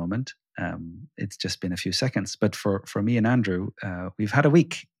listening at the moment, it's just been a few seconds. But for me and Andrew, we've had a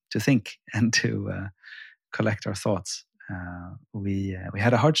week to think and to collect our thoughts. We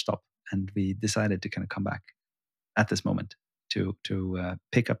had a hard stop, and we decided to kind of come back at this moment to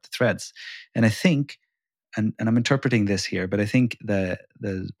pick up the threads. And I think, and I'm interpreting this here, but I think the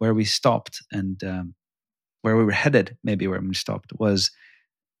where we stopped and where we were headed, maybe where we stopped, was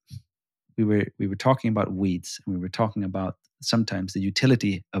we were talking about weeds, and we were talking about sometimes the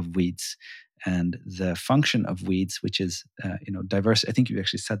utility of weeds and the function of weeds, which is diverse. I think you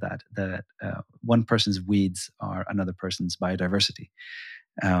actually said that one person's weeds are another person's biodiversity,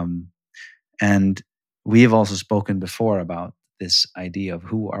 and we have also spoken before about this idea of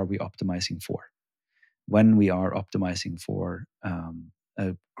who are we optimizing for. When we are optimizing for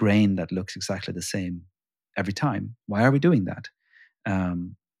a grain that looks exactly the same every time, why are we doing that?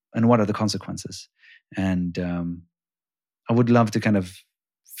 And what are the consequences? And I would love to kind of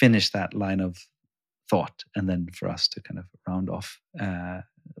finish that line of thought, and then for us to kind of round off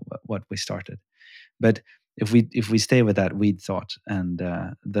what we started. But if we stay with that weed thought and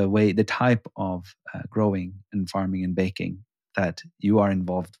the type of growing and farming and baking that you are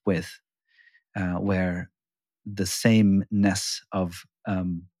involved with, where the sameness of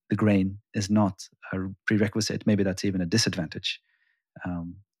the grain is not a prerequisite, maybe that's even a disadvantage.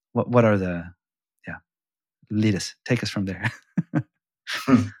 What are the lead us, take us from there.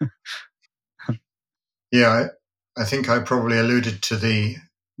 Yeah, I think I probably alluded to the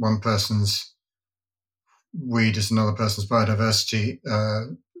one person's weed is another person's biodiversity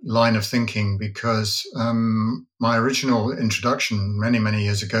line of thinking, because my original introduction many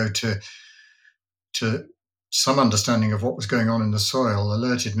years ago to some understanding of what was going on in the soil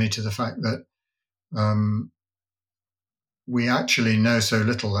alerted me to the fact that we actually know so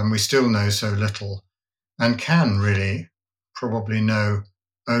little, and we still know so little, and can really probably know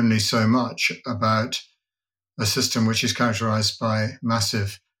only so much about a system which is characterized by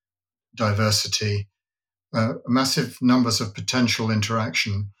massive diversity, massive numbers of potential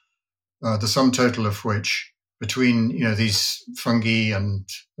interaction, the sum total of which between these fungi and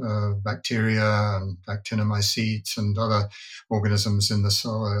bacteria and actinomycetes and other organisms in the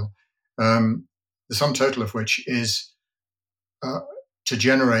soil, the sum total of which is to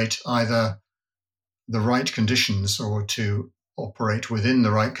generate either the right conditions or to operate within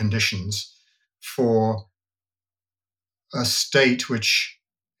the right conditions for a state which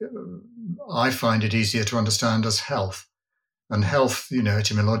I find it easier to understand as health. And health,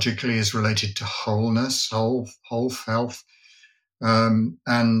 etymologically is related to wholeness, whole health, and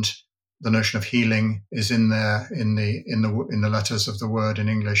the notion of healing is in there in the letters of the word in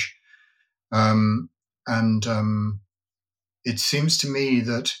English, and it seems to me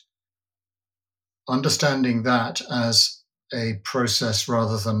that understanding that as a process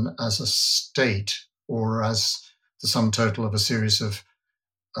rather than as a state or as the sum total of a series of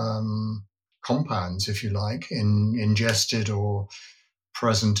compounds, if you like, ingested or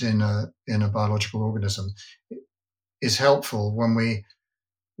present in a biological organism, is helpful when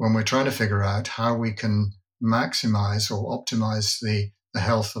we're trying to figure out how we can maximize or optimize the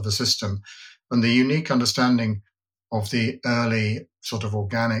health of a system. And the unique understanding of the early sort of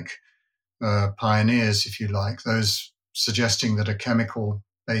organic pioneers, if you like, those suggesting that a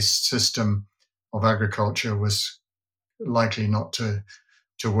chemical-based system of agriculture was likely not to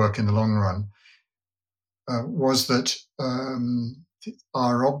work in the long run, was that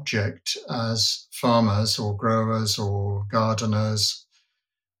our object as farmers or growers or gardeners,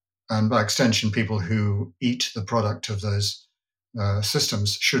 and by extension people who eat the product of those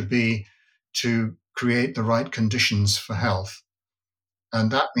systems, should be to create the right conditions for health. And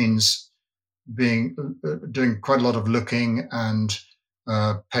that means doing quite a lot of looking and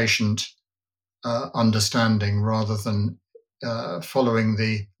patient understanding, rather than following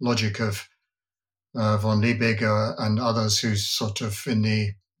the logic of von Liebig and others who sort of in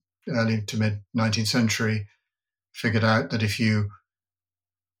the early to mid 19th century figured out that if you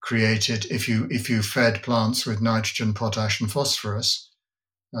created, if you fed plants with nitrogen, potash, and phosphorus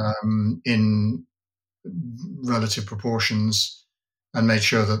in relative proportions, and made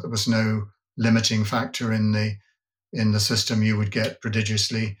sure that there was no limiting factor in the system, you would get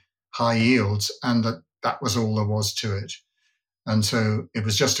prodigiously high yields, and that was all there was to it. And so it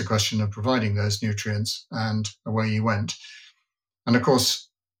was just a question of providing those nutrients, and away you went. And of course,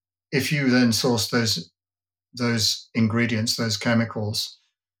 if you then source those ingredients, those chemicals,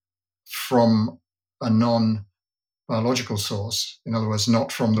 from a non-biological source, in other words,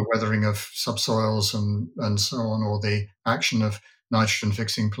 not from the weathering of subsoils and so on, or the action of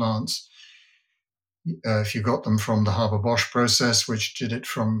nitrogen-fixing plants, if you got them from the Haber-Bosch process, which did it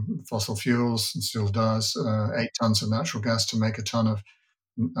from fossil fuels and still does, 8 tons of natural gas to make a ton of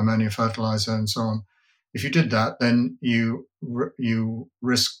ammonia fertilizer and so on. If you did that, then you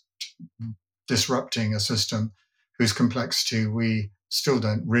risked disrupting a system whose complexity we still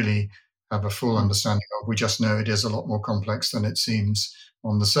don't really have a full understanding of. We just know it is a lot more complex than it seems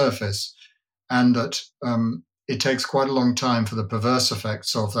on the surface, and that it takes quite a long time for the perverse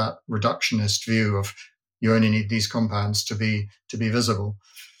effects of that reductionist view of you only need these compounds to be visible.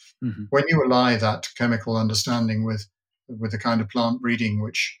 Mm-hmm. When you ally that chemical understanding with the kind of plant breeding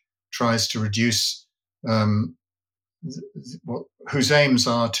which tries to reduce whose aims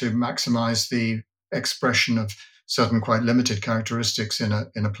are to maximize the expression of certain quite limited characteristics in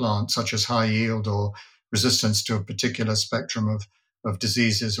a plant, such as high yield or resistance to a particular spectrum of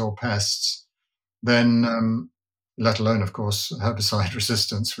diseases or pests, then let alone, of course, herbicide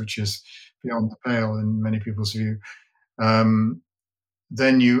resistance, which is beyond the pale in many people's view,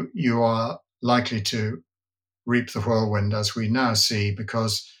 then you are likely to reap the whirlwind, as we now see,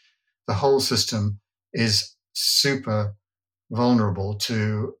 because the whole system is super vulnerable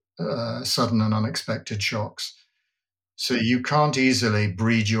to sudden and unexpected shocks. So you can't easily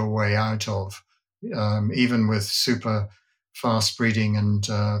breed your way out of, even with super fast breeding and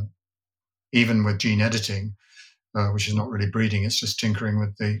even with gene editing, which is not really breeding, it's just tinkering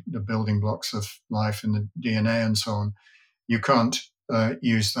with the building blocks of life in the DNA and so on. You can't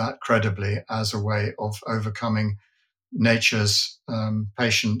use that credibly as a way of overcoming nature's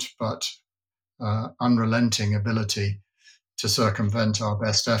patient but unrelenting ability to circumvent our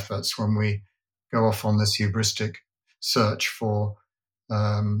best efforts when we go off on this hubristic search for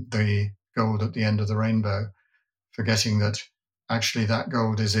the gold at the end of the rainbow, forgetting that actually that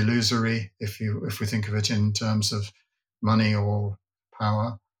gold is illusory if we think of it in terms of money or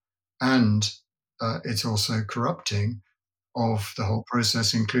power, and it's also corrupting of the whole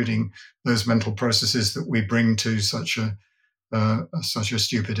process, including those mental processes that we bring to such a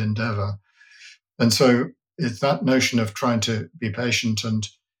stupid endeavor. And so it's that notion of trying to be patient and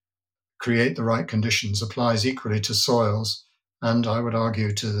create the right conditions applies equally to soils, and I would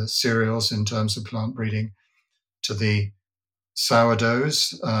argue to the cereals in terms of plant breeding, to the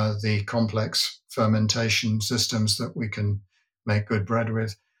sourdoughs, the complex fermentation systems that we can make good bread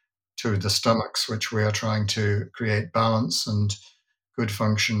with, to the stomachs, which we are trying to create balance and good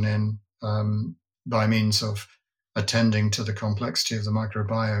function in by means of attending to the complexity of the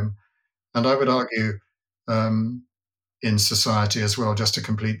microbiome. And I would argue in society as well, just to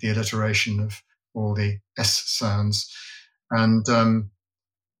complete the alliteration of all the S sounds, and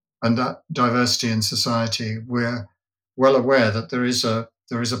that diversity in society, we're well aware that there is a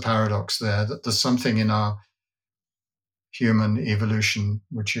paradox there, that there's something in our human evolution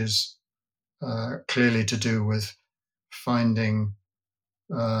which is clearly to do with finding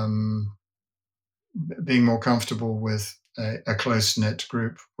being more comfortable with a close-knit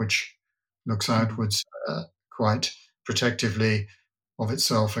group which looks outwards quite protectively of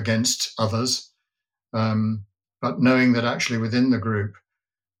itself against others, but knowing that actually within the group,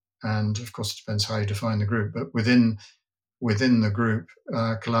 and of course it depends how you define the group, but within the group,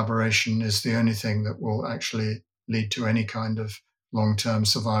 collaboration is the only thing that will actually lead to any kind of long-term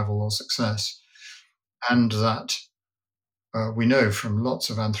survival or success. And that we know from lots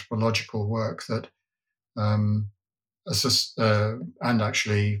of anthropological work that and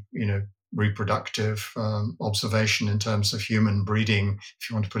actually, reproductive observation in terms of human breeding, if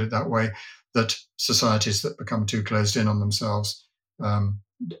you want to put it that way, that societies that become too closed in on themselves are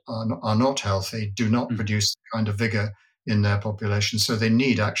not healthy, do not produce the kind of vigor in their population. So they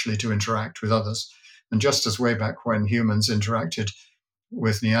need actually to interact with others. And just as way back when humans interacted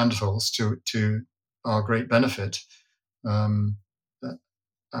with Neanderthals to our great benefit, and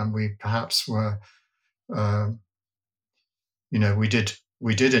we perhaps were,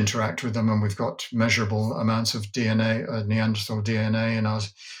 we did interact with them, and we've got measurable amounts of DNA, Neanderthal DNA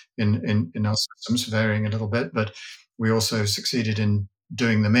in our systems, varying a little bit, but we also succeeded in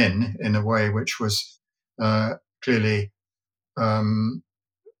doing them in a way which was clearly an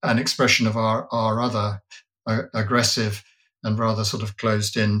expression of our other aggressive and rather sort of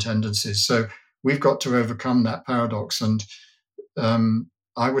closed-in tendencies. So we've got to overcome that paradox, and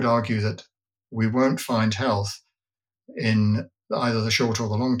I would argue that we won't find health in either the short or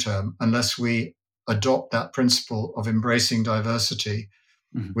the long term unless we adopt that principle of embracing diversity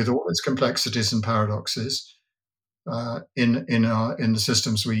with all its complexities and paradoxes in the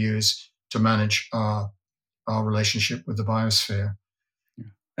systems we use to manage our relationship with the biosphere.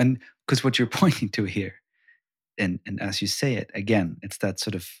 And because what you're pointing to here, and as you say it again, it's that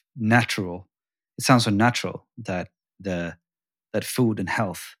sort of natural. It sounds so natural that that food and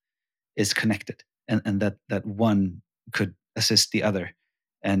health is connected, and that one could assist the other.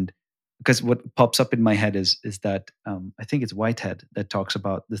 And because what pops up in my head is that I think it's Whitehead that talks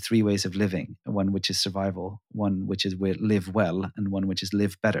about the three ways of living: one which is survival, one which is live well, and one which is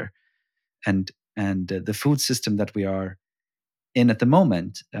live better. And the food system that we are in at the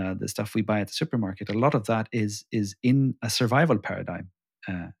moment, the stuff we buy at the supermarket, a lot of that is in a survival paradigm.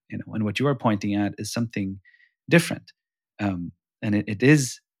 And what you are pointing at is something different, and it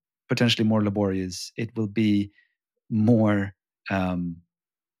is potentially more laborious. It will be more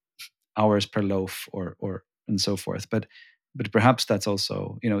hours per loaf, or and so forth. But perhaps that's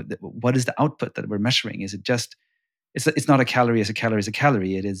also, what is the output that we're measuring? Is it just it's not a calorie as a calorie is a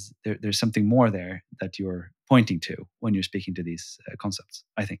calorie. It is there's something more there that you're pointing to when you're speaking to these concepts,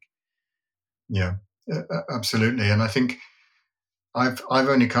 I think. Yeah, absolutely. And I think I've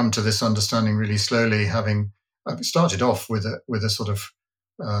only come to this understanding really slowly, having I've started off with a sort of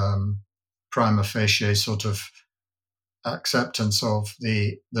prima facie sort of acceptance of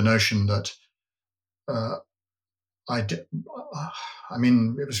the notion that I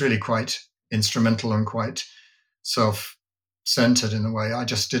mean, it was really quite instrumental and quite self-centered in a way. I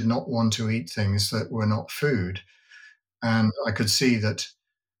just did not want to eat things that were not food. And I could see that,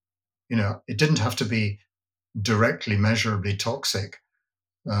 it didn't have to be directly measurably toxic,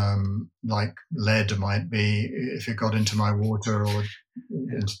 like lead might be if it got into my water, or,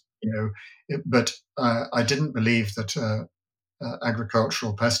 but I didn't believe that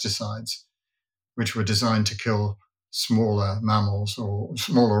agricultural pesticides, which were designed to kill smaller mammals or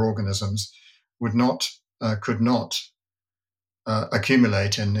smaller organisms, could not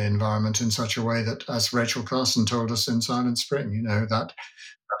accumulate in the environment in such a way that, as Rachel Carson told us in Silent Spring, that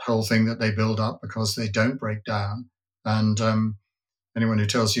whole thing that they build up because they don't break down. And anyone who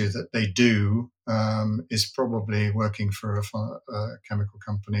tells you that they do is probably working for a chemical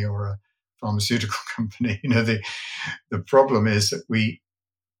company or a pharmaceutical company. The problem is that we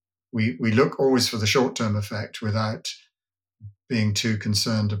look always for the short-term effect without being too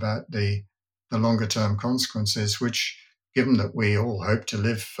concerned about the longer-term consequences, which, given that we all hope to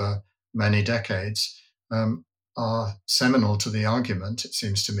live for many decades, are seminal to the argument, it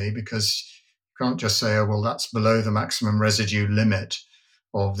seems to me, because you can't just say, oh, well, that's below the maximum residue limit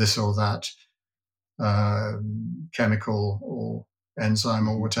of this or that chemical or enzyme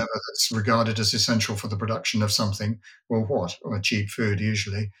or whatever that's regarded as essential for the production of something. Well, what? Or cheap food,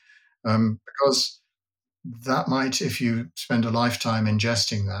 usually. Because that might, if you spend a lifetime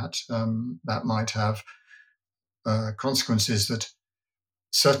ingesting that, that might have consequences that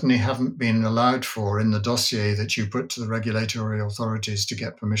certainly haven't been allowed for in the dossier that you put to the regulatory authorities to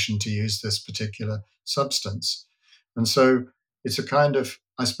get permission to use this particular substance. And so it's a kind of,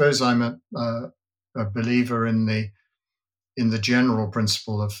 I suppose I'm a believer in the general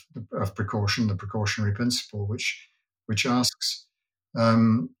principle of precaution, the precautionary principle, which asks,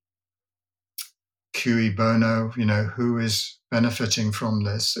 cui bono, who is benefiting from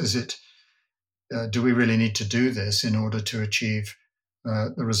this? Is it, do we really need to do this in order to achieve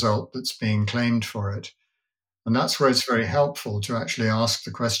the result that's being claimed for it? And that's where it's very helpful to actually ask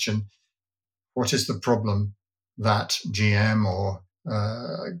the question, what is the problem that GM or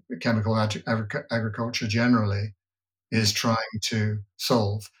chemical agriculture generally is trying to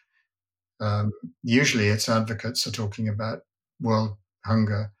solve? Usually its advocates are talking about world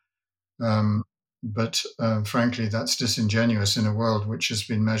hunger. But frankly, that's disingenuous in a world which has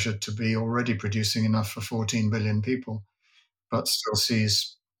been measured to be already producing enough for 14 billion people, but still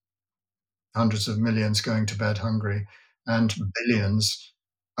sees hundreds of millions going to bed hungry and billions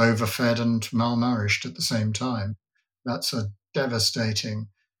overfed and malnourished at the same time. That's a devastating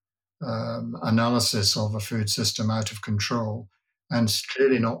analysis of a food system out of control, and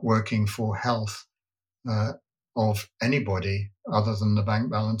clearly not working for health of anybody other than the bank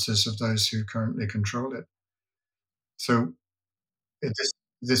balances of those who currently control it. So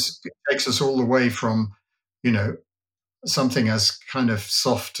this takes us all the way from, something as kind of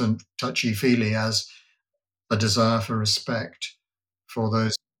soft and touchy-feely as a desire for respect for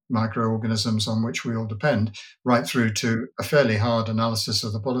those microorganisms on which we all depend, right through to a fairly hard analysis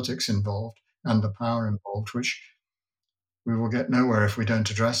of the politics involved and the power involved, which we will get nowhere if we don't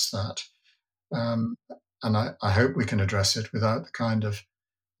address that. Um, and I hope we can address it without the kind of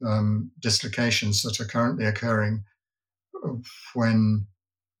dislocations that are currently occurring when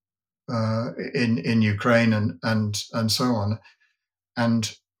in Ukraine and so on.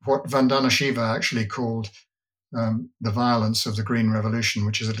 And what Vandana Shiva actually called the violence of the Green Revolution,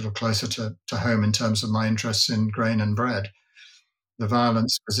 which is a little closer to home in terms of my interests in grain and bread, the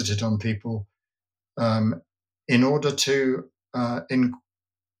violence visited on people in order to,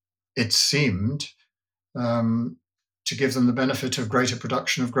 it seemed, to give them the benefit of greater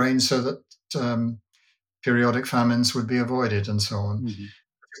production of grain so that periodic famines would be avoided and so on. Mm-hmm.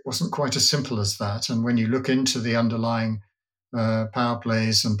 It wasn't quite as simple as that. And when you look into the underlying power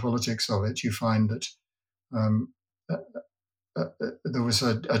plays and politics of it, you find that there was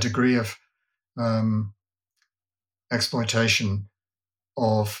a degree of exploitation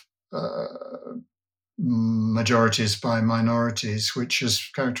of majorities by minorities, which has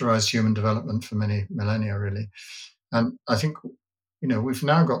characterized human development for many millennia, really. And I think, we've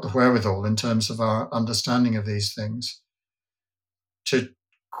now got the wherewithal in terms of our understanding of these things to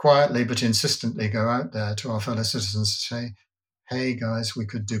quietly but insistently go out there to our fellow citizens and say, hey, guys, we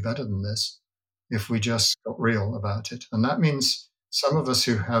could do better than this if we just got real about it. And that means some of us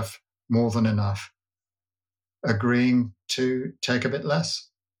who have more than enough agreeing to take a bit less.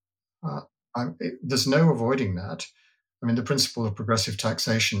 There's no avoiding that. I mean, the principle of progressive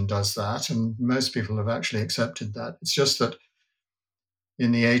taxation does that, and most people have actually accepted that. It's just that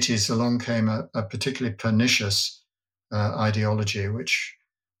in the 80s, along came a particularly pernicious ideology, which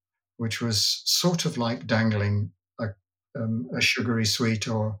was sort of like dangling a sugary sweet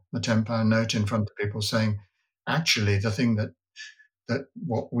or a £10 note in front of people, saying, actually, the thing that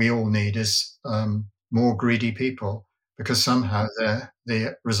what we all need is more greedy people, because somehow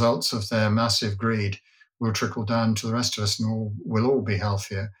the results of their massive greed will trickle down to the rest of us, and we'll all be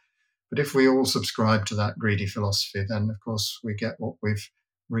healthier. But if we all subscribe to that greedy philosophy, then of course we get what we've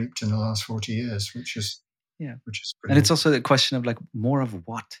reaped in the last 40 years, which is and it's also the question of like more of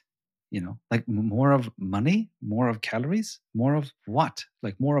what, like more of money, more of calories, more of what,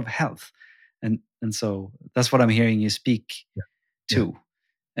 like more of health, and so that's what I'm hearing you speak to.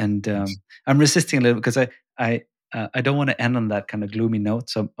 And I'm resisting a little because I don't want to end on that kind of gloomy note.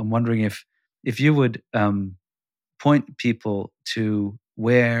 So I'm wondering if you would point people to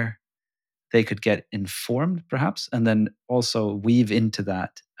where they could get informed, perhaps, and then also weave into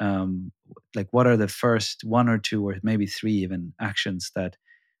that, like what are the first one or two or maybe three even actions that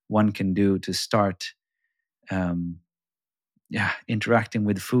one can do to start, interacting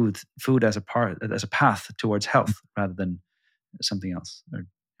with food as a path towards health rather than something else.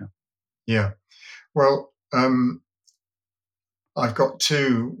 Well, I've got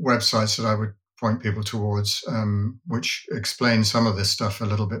two websites that I would point people towards, which explain some of this stuff a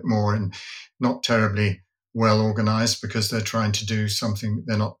little bit more and not terribly well organized, because they're trying to do something.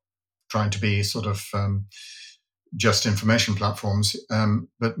 They're not trying to be sort of just information platforms.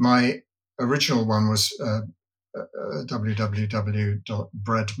 But my original one was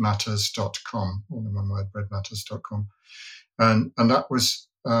www.breadmatters.com, all in one word, breadmatters.com. And that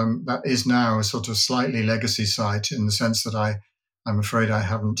is now a sort of slightly legacy site, in the sense that I'm afraid I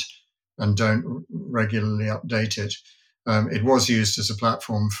haven't and don't regularly update it. It was used as a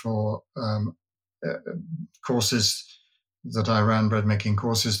platform for courses that I ran, bread making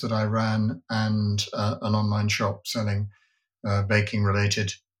courses that I ran, and an online shop selling baking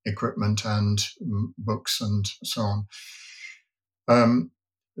related equipment and books and so on.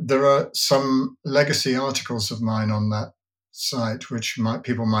 There are some legacy articles of mine on that site which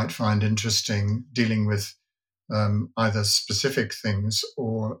people might find interesting, dealing with either specific things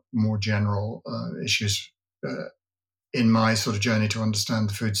or more general issues in my sort of journey to understand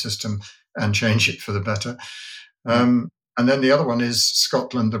the food system and change it for the better. And then the other one is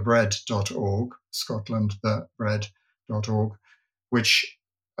scotlandthebread.org, scotlandthebread.org, which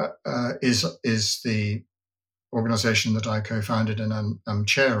is the organization that I co-founded and am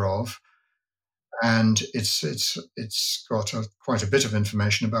chair of. And it's got quite a bit of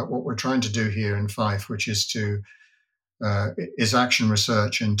information about what we're trying to do here in Fife, which is action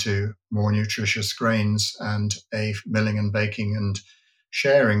research into more nutritious grains and a milling and baking and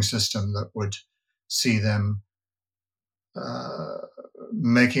sharing system that would see them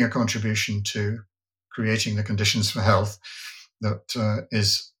making a contribution to creating the conditions for health that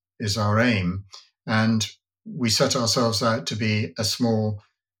is our aim. And we set ourselves out to be a small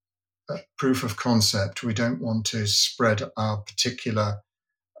proof of concept. We don't want to spread our particular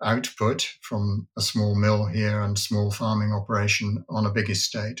output from a small mill here and small farming operation on a big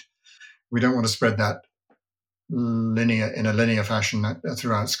estate. We don't want to spread that in a linear fashion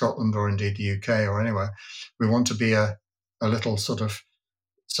throughout Scotland or indeed the UK or anywhere. We want to be a little sort of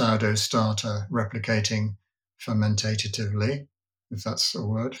sourdough starter replicating fermentatively, if that's a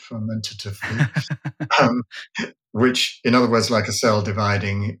word, fermentatively, um, which, in other words, like a cell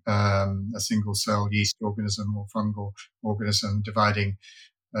dividing, a single cell yeast organism or fungal organism dividing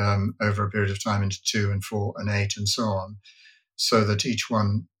over a period of time into 2 and 4 and 8 and so on, so that each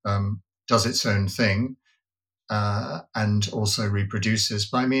one does its own thing and also reproduces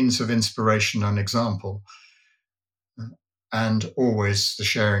by means of inspiration and example, and always the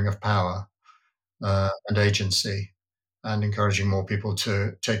sharing of power and agency, and encouraging more people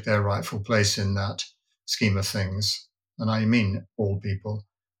to take their rightful place in that scheme of things. And I mean all people,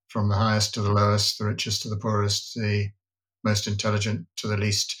 from the highest to the lowest, the richest to the poorest, the most intelligent to the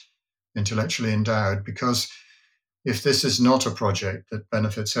least intellectually endowed, because if this is not a project that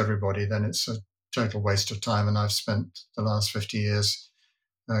benefits everybody, then it's a total waste of time. And I've spent the last 50 years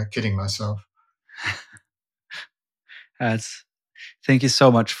kidding myself. Thank you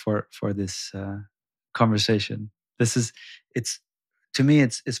so much for this conversation. It's to me,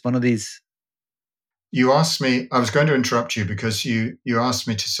 it's one of these. You asked me, I was going to interrupt you because you asked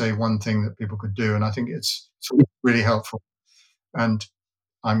me to say one thing that people could do, and I think it's really helpful. And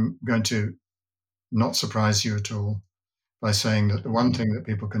I'm going to not surprise you at all by saying that the one thing that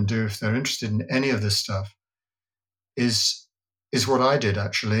people can do if they're interested in any of this stuff is what I did,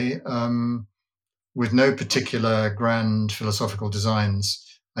 actually, with no particular grand philosophical designs.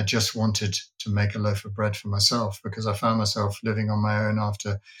 I just wanted to make a loaf of bread for myself, because I found myself living on my own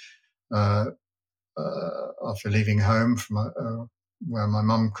after leaving home from where my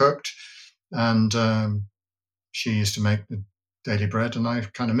mum cooked, and she used to make the daily bread, and I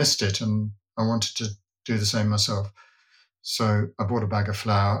kind of missed it, and I wanted to do the same myself. So I bought a bag of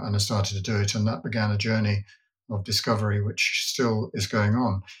flour and I started to do it, and that began a journey of discovery, which still is going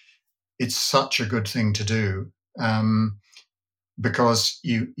on. It's such a good thing to do, because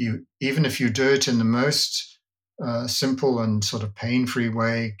you even if you do it in the most simple and sort of pain-free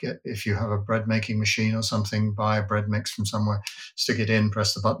way, if you have a bread making machine or something, buy a bread mix from somewhere, stick it in,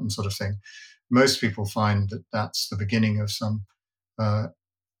 press the button, sort of thing. Most people find that that's the beginning of some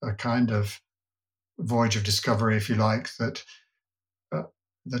a kind of voyage of discovery, if you like, that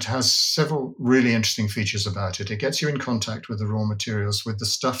has several really interesting features about it. It gets you in contact with the raw materials, with the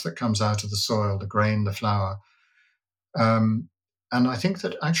stuff that comes out of the soil, the grain, the flour. And I think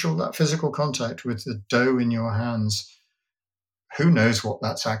that that physical contact with the dough in your hands, who knows what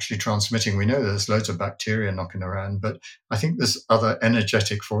that's actually transmitting? We know there's loads of bacteria knocking around, but I think there's other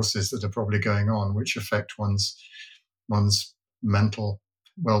energetic forces that are probably going on which affect one's mental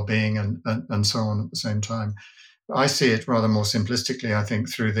well-being and so on at the same time. I see it rather more simplistically, I think,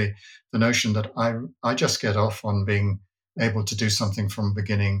 through the notion that I just get off on being able to do something from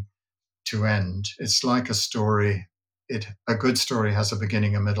beginning to end. It's like a story. A good story has a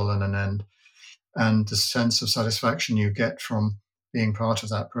beginning, a middle, and an end. And the sense of satisfaction you get from being part of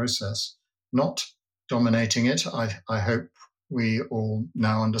that process, not dominating it, I hope we all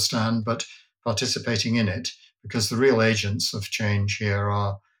now understand, but participating in it, because the real agents of change here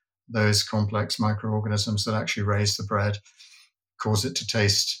are those complex microorganisms that actually raise the bread, cause it to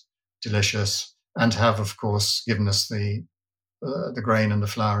taste delicious, and have, of course, given us the grain and the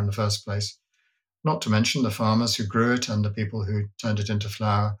flour in the first place. Not to mention the farmers who grew it and the people who turned it into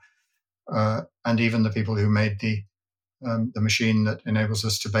flour, and even the people who made the machine that enables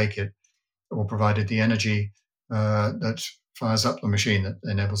us to bake it, or provided the energy that fires up the machine that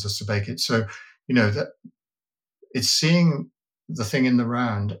enables us to bake it. So, that it's seeing the thing in the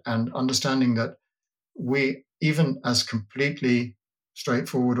round and understanding that we, even as completely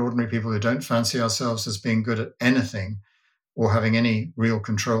straightforward, ordinary people who don't fancy ourselves as being good at anything or having any real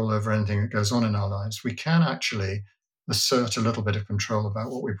control over anything that goes on in our lives, we can actually assert a little bit of control about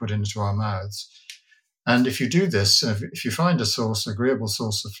what we put into our mouths. And if you do this, if you find agreeable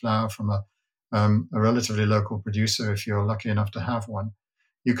source of flour from a relatively local producer, if you're lucky enough to have one,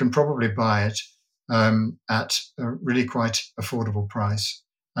 you can probably buy it at a really quite affordable price.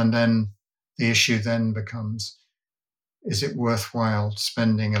 And then the issue then becomes, is it worthwhile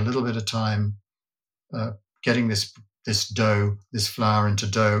spending a little bit of time getting this dough, this flour into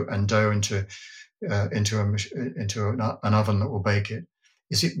dough, and dough into an oven that will bake it?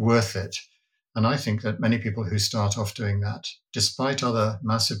 Is it worth it? And I think that many people who start off doing that, despite other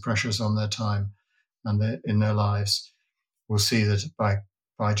massive pressures on their time, and in their lives will see that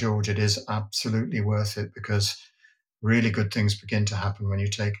by George, it is absolutely worth it, because really good things begin to happen when you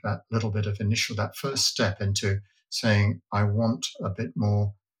take that little bit of that first step into saying, I want a bit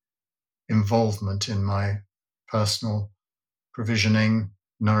more involvement in my personal provisioning,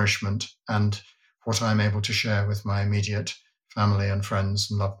 nourishment, and what I'm able to share with my immediate family and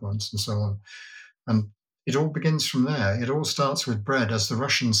friends and loved ones and so on. And it all begins from there. It all starts with bread, as the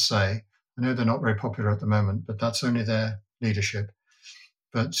Russians say. I know they're not very popular at the moment, but that's only their leadership.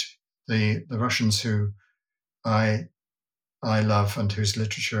 But the Russians who I love, and whose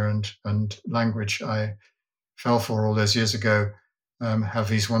literature and language I fell for all those years ago, have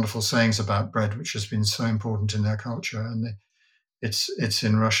these wonderful sayings about bread, which has been so important in their culture. And it's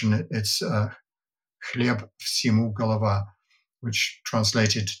in Russian. It's "Хлеб всему голова," which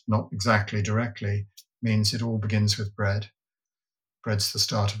translated not exactly directly means it all begins with bread. Bread's the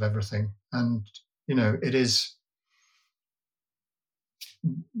start of everything, and it is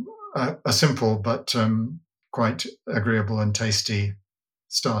a simple but quite agreeable and tasty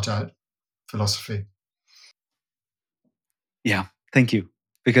start out philosophy. Yeah, thank you,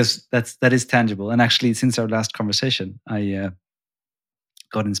 because that is tangible. And actually, since our last conversation, I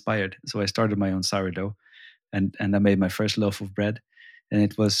got inspired, so I started my own sourdough, and I made my first loaf of bread, and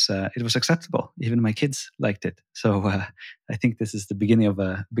it was acceptable. Even my kids liked it. So I think this is the beginning of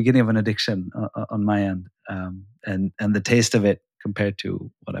an addiction on my end, and the taste of it compared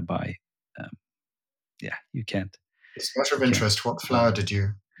to what I buy. Um, yeah, you can't. It's a matter of You can't. interest. What flour did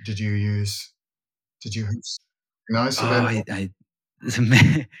you use? Did you have nice Oh, available?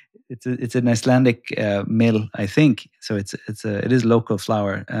 it's an Icelandic mill, I think. So it is local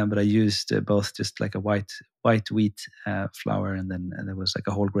flour, but I used both just like a white wheat flour, and then there was like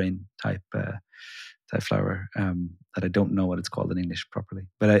a whole grain type flour that I don't know what it's called in English properly.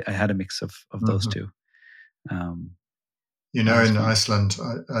 But I had a mix of those Mhm. two. Um, You that know, was in fun.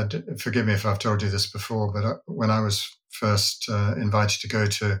 Iceland, forgive me if I've told you this before, but when I was first invited to go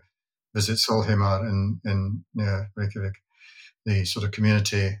to visit Solheimar in near Reykjavik, the sort of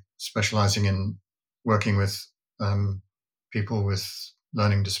community specializing in working with people with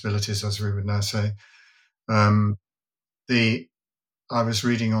learning disabilities, as we would now say, um, the I was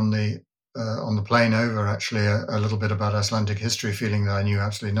reading on the plane over, actually, a little bit about Icelandic history, feeling that I knew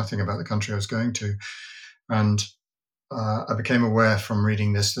absolutely nothing about the country I was going to, and I became aware from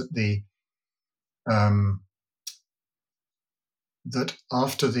reading this um, that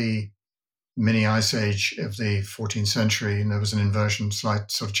after the mini ice age of the 14th century, and there was an inversion,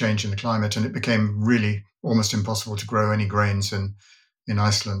 slight sort of change in the climate, and it became really almost impossible to grow any grains in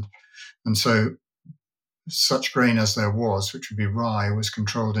Iceland. And so, such grain as there was, which would be rye, was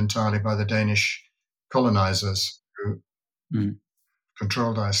controlled entirely by the Danish colonizers who Mm.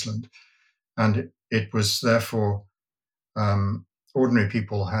 controlled Iceland, and it was therefore ordinary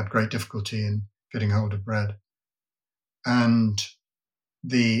people had great difficulty in getting hold of bread. And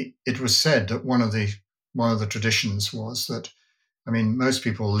it was said that one of the traditions was that, I mean, most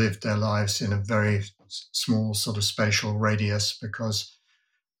people lived their lives in a very small sort of spatial radius, because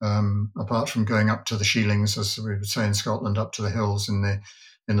apart from going up to the Sheelings, as we would say in Scotland, up to the hills in the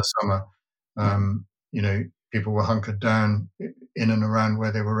summer, Mm. you know, people were hunkered down in and around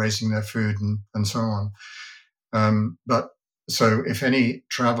where they were raising their food and so on. But so if any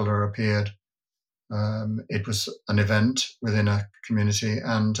traveller appeared, it was an event within a community,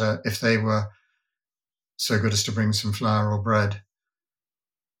 and if they were so good as to bring some flour or bread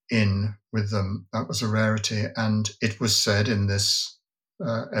in with them, that was a rarity. And it was said in this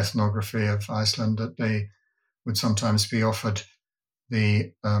ethnography of Iceland that they would sometimes be offered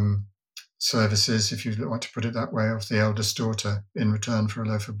the services, if you want to put it that way, of the eldest daughter in return for a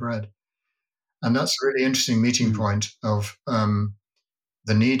loaf of bread. And that's a really interesting meeting Mm. point of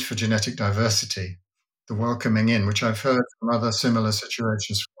the need for genetic diversity, the welcoming in, which I've heard from other similar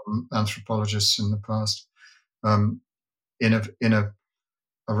situations from anthropologists in the past, um, in a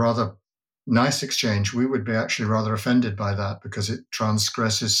rather nice exchange. We would be actually rather offended by that, because it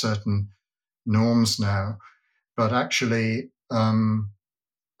transgresses certain norms now. But actually,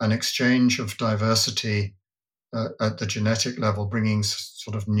 an exchange of diversity at the genetic level, bringing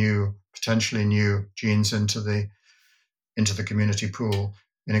sort of potentially new genes into the community pool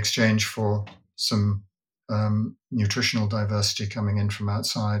in exchange for some nutritional diversity coming in from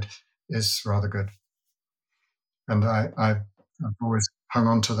outside, is rather good. And I've always hung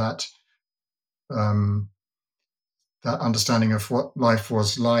on to um, that understanding of what life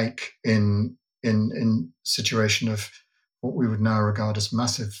was like in situation of what we would now regard as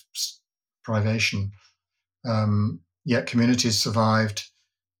massive privation. Yet communities survived.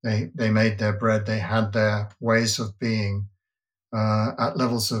 They made their bread. They had their ways of being at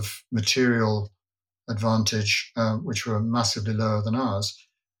levels of material advantage which were massively lower than ours.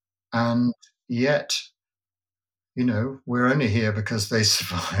 And yet, we're only here because they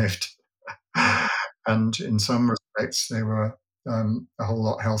survived. And in some respects, they were a whole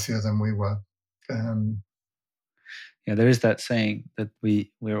lot healthier than we were. Yeah, there is that saying that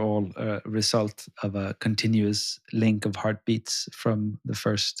we're all a result of a continuous link of heartbeats from the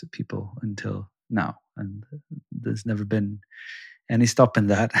first people until now, and there's never been any stopping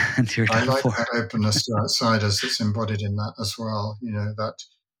that. And you're I done like for. that openness to outsiders that's embodied in that as well. That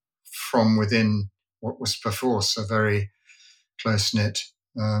from within what was perforce a very close-knit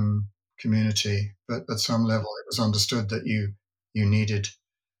community, but at some level it was understood that you needed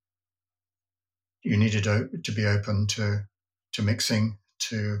to be open to mixing,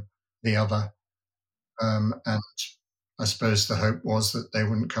 to the other, and I suppose the hope was that they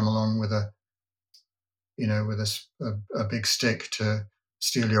wouldn't come along with a big stick to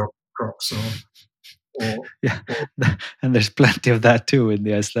steal your crops or Yeah, and there's plenty of that too in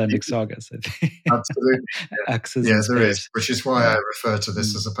the Icelandic sagas, I think. absolutely. Axes Yeah, and there is, spears. which is why I refer to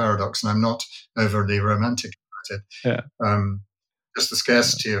this as a paradox, and I'm not overly romantic about it. Yeah. Just the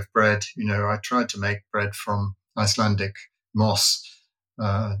scarcity of bread. I tried to make bread from Icelandic moss.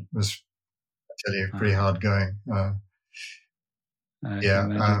 Was, I tell you, pretty hard going. I can Yeah.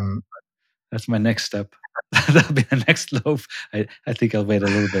 imagine. That's my next step. That'll be the next loaf. I think I'll wait a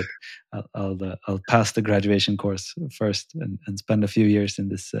little bit. I'll pass the graduation course first and spend a few years in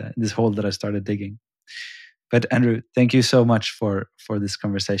this hole that I started digging. But Andrew, thank you so much for this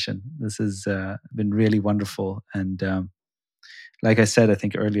conversation. This has been really wonderful, and like I said, I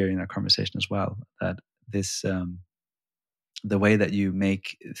think earlier in our conversation as well, that this the way that you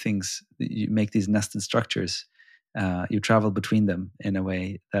make these nested structures, you travel between them in a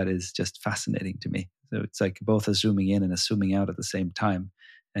way that is just fascinating to me. So it's like both a zooming in and a zooming out at the same time,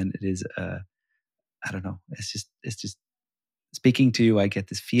 and it is I don't know. It's just speaking to you. I get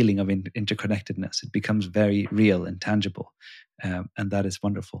this feeling of interconnectedness. It becomes very real and tangible, and that is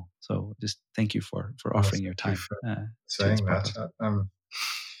wonderful. So just thank you for offering your time for saying that.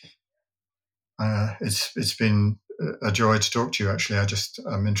 It's been a joy to talk to you. Actually,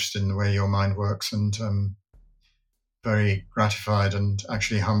 I'm interested in the way your mind works, and very gratified and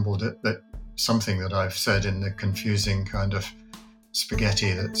actually humbled that something that I've said in the confusing kind of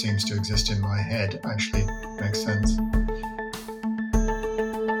spaghetti that seems to exist in my head actually makes sense.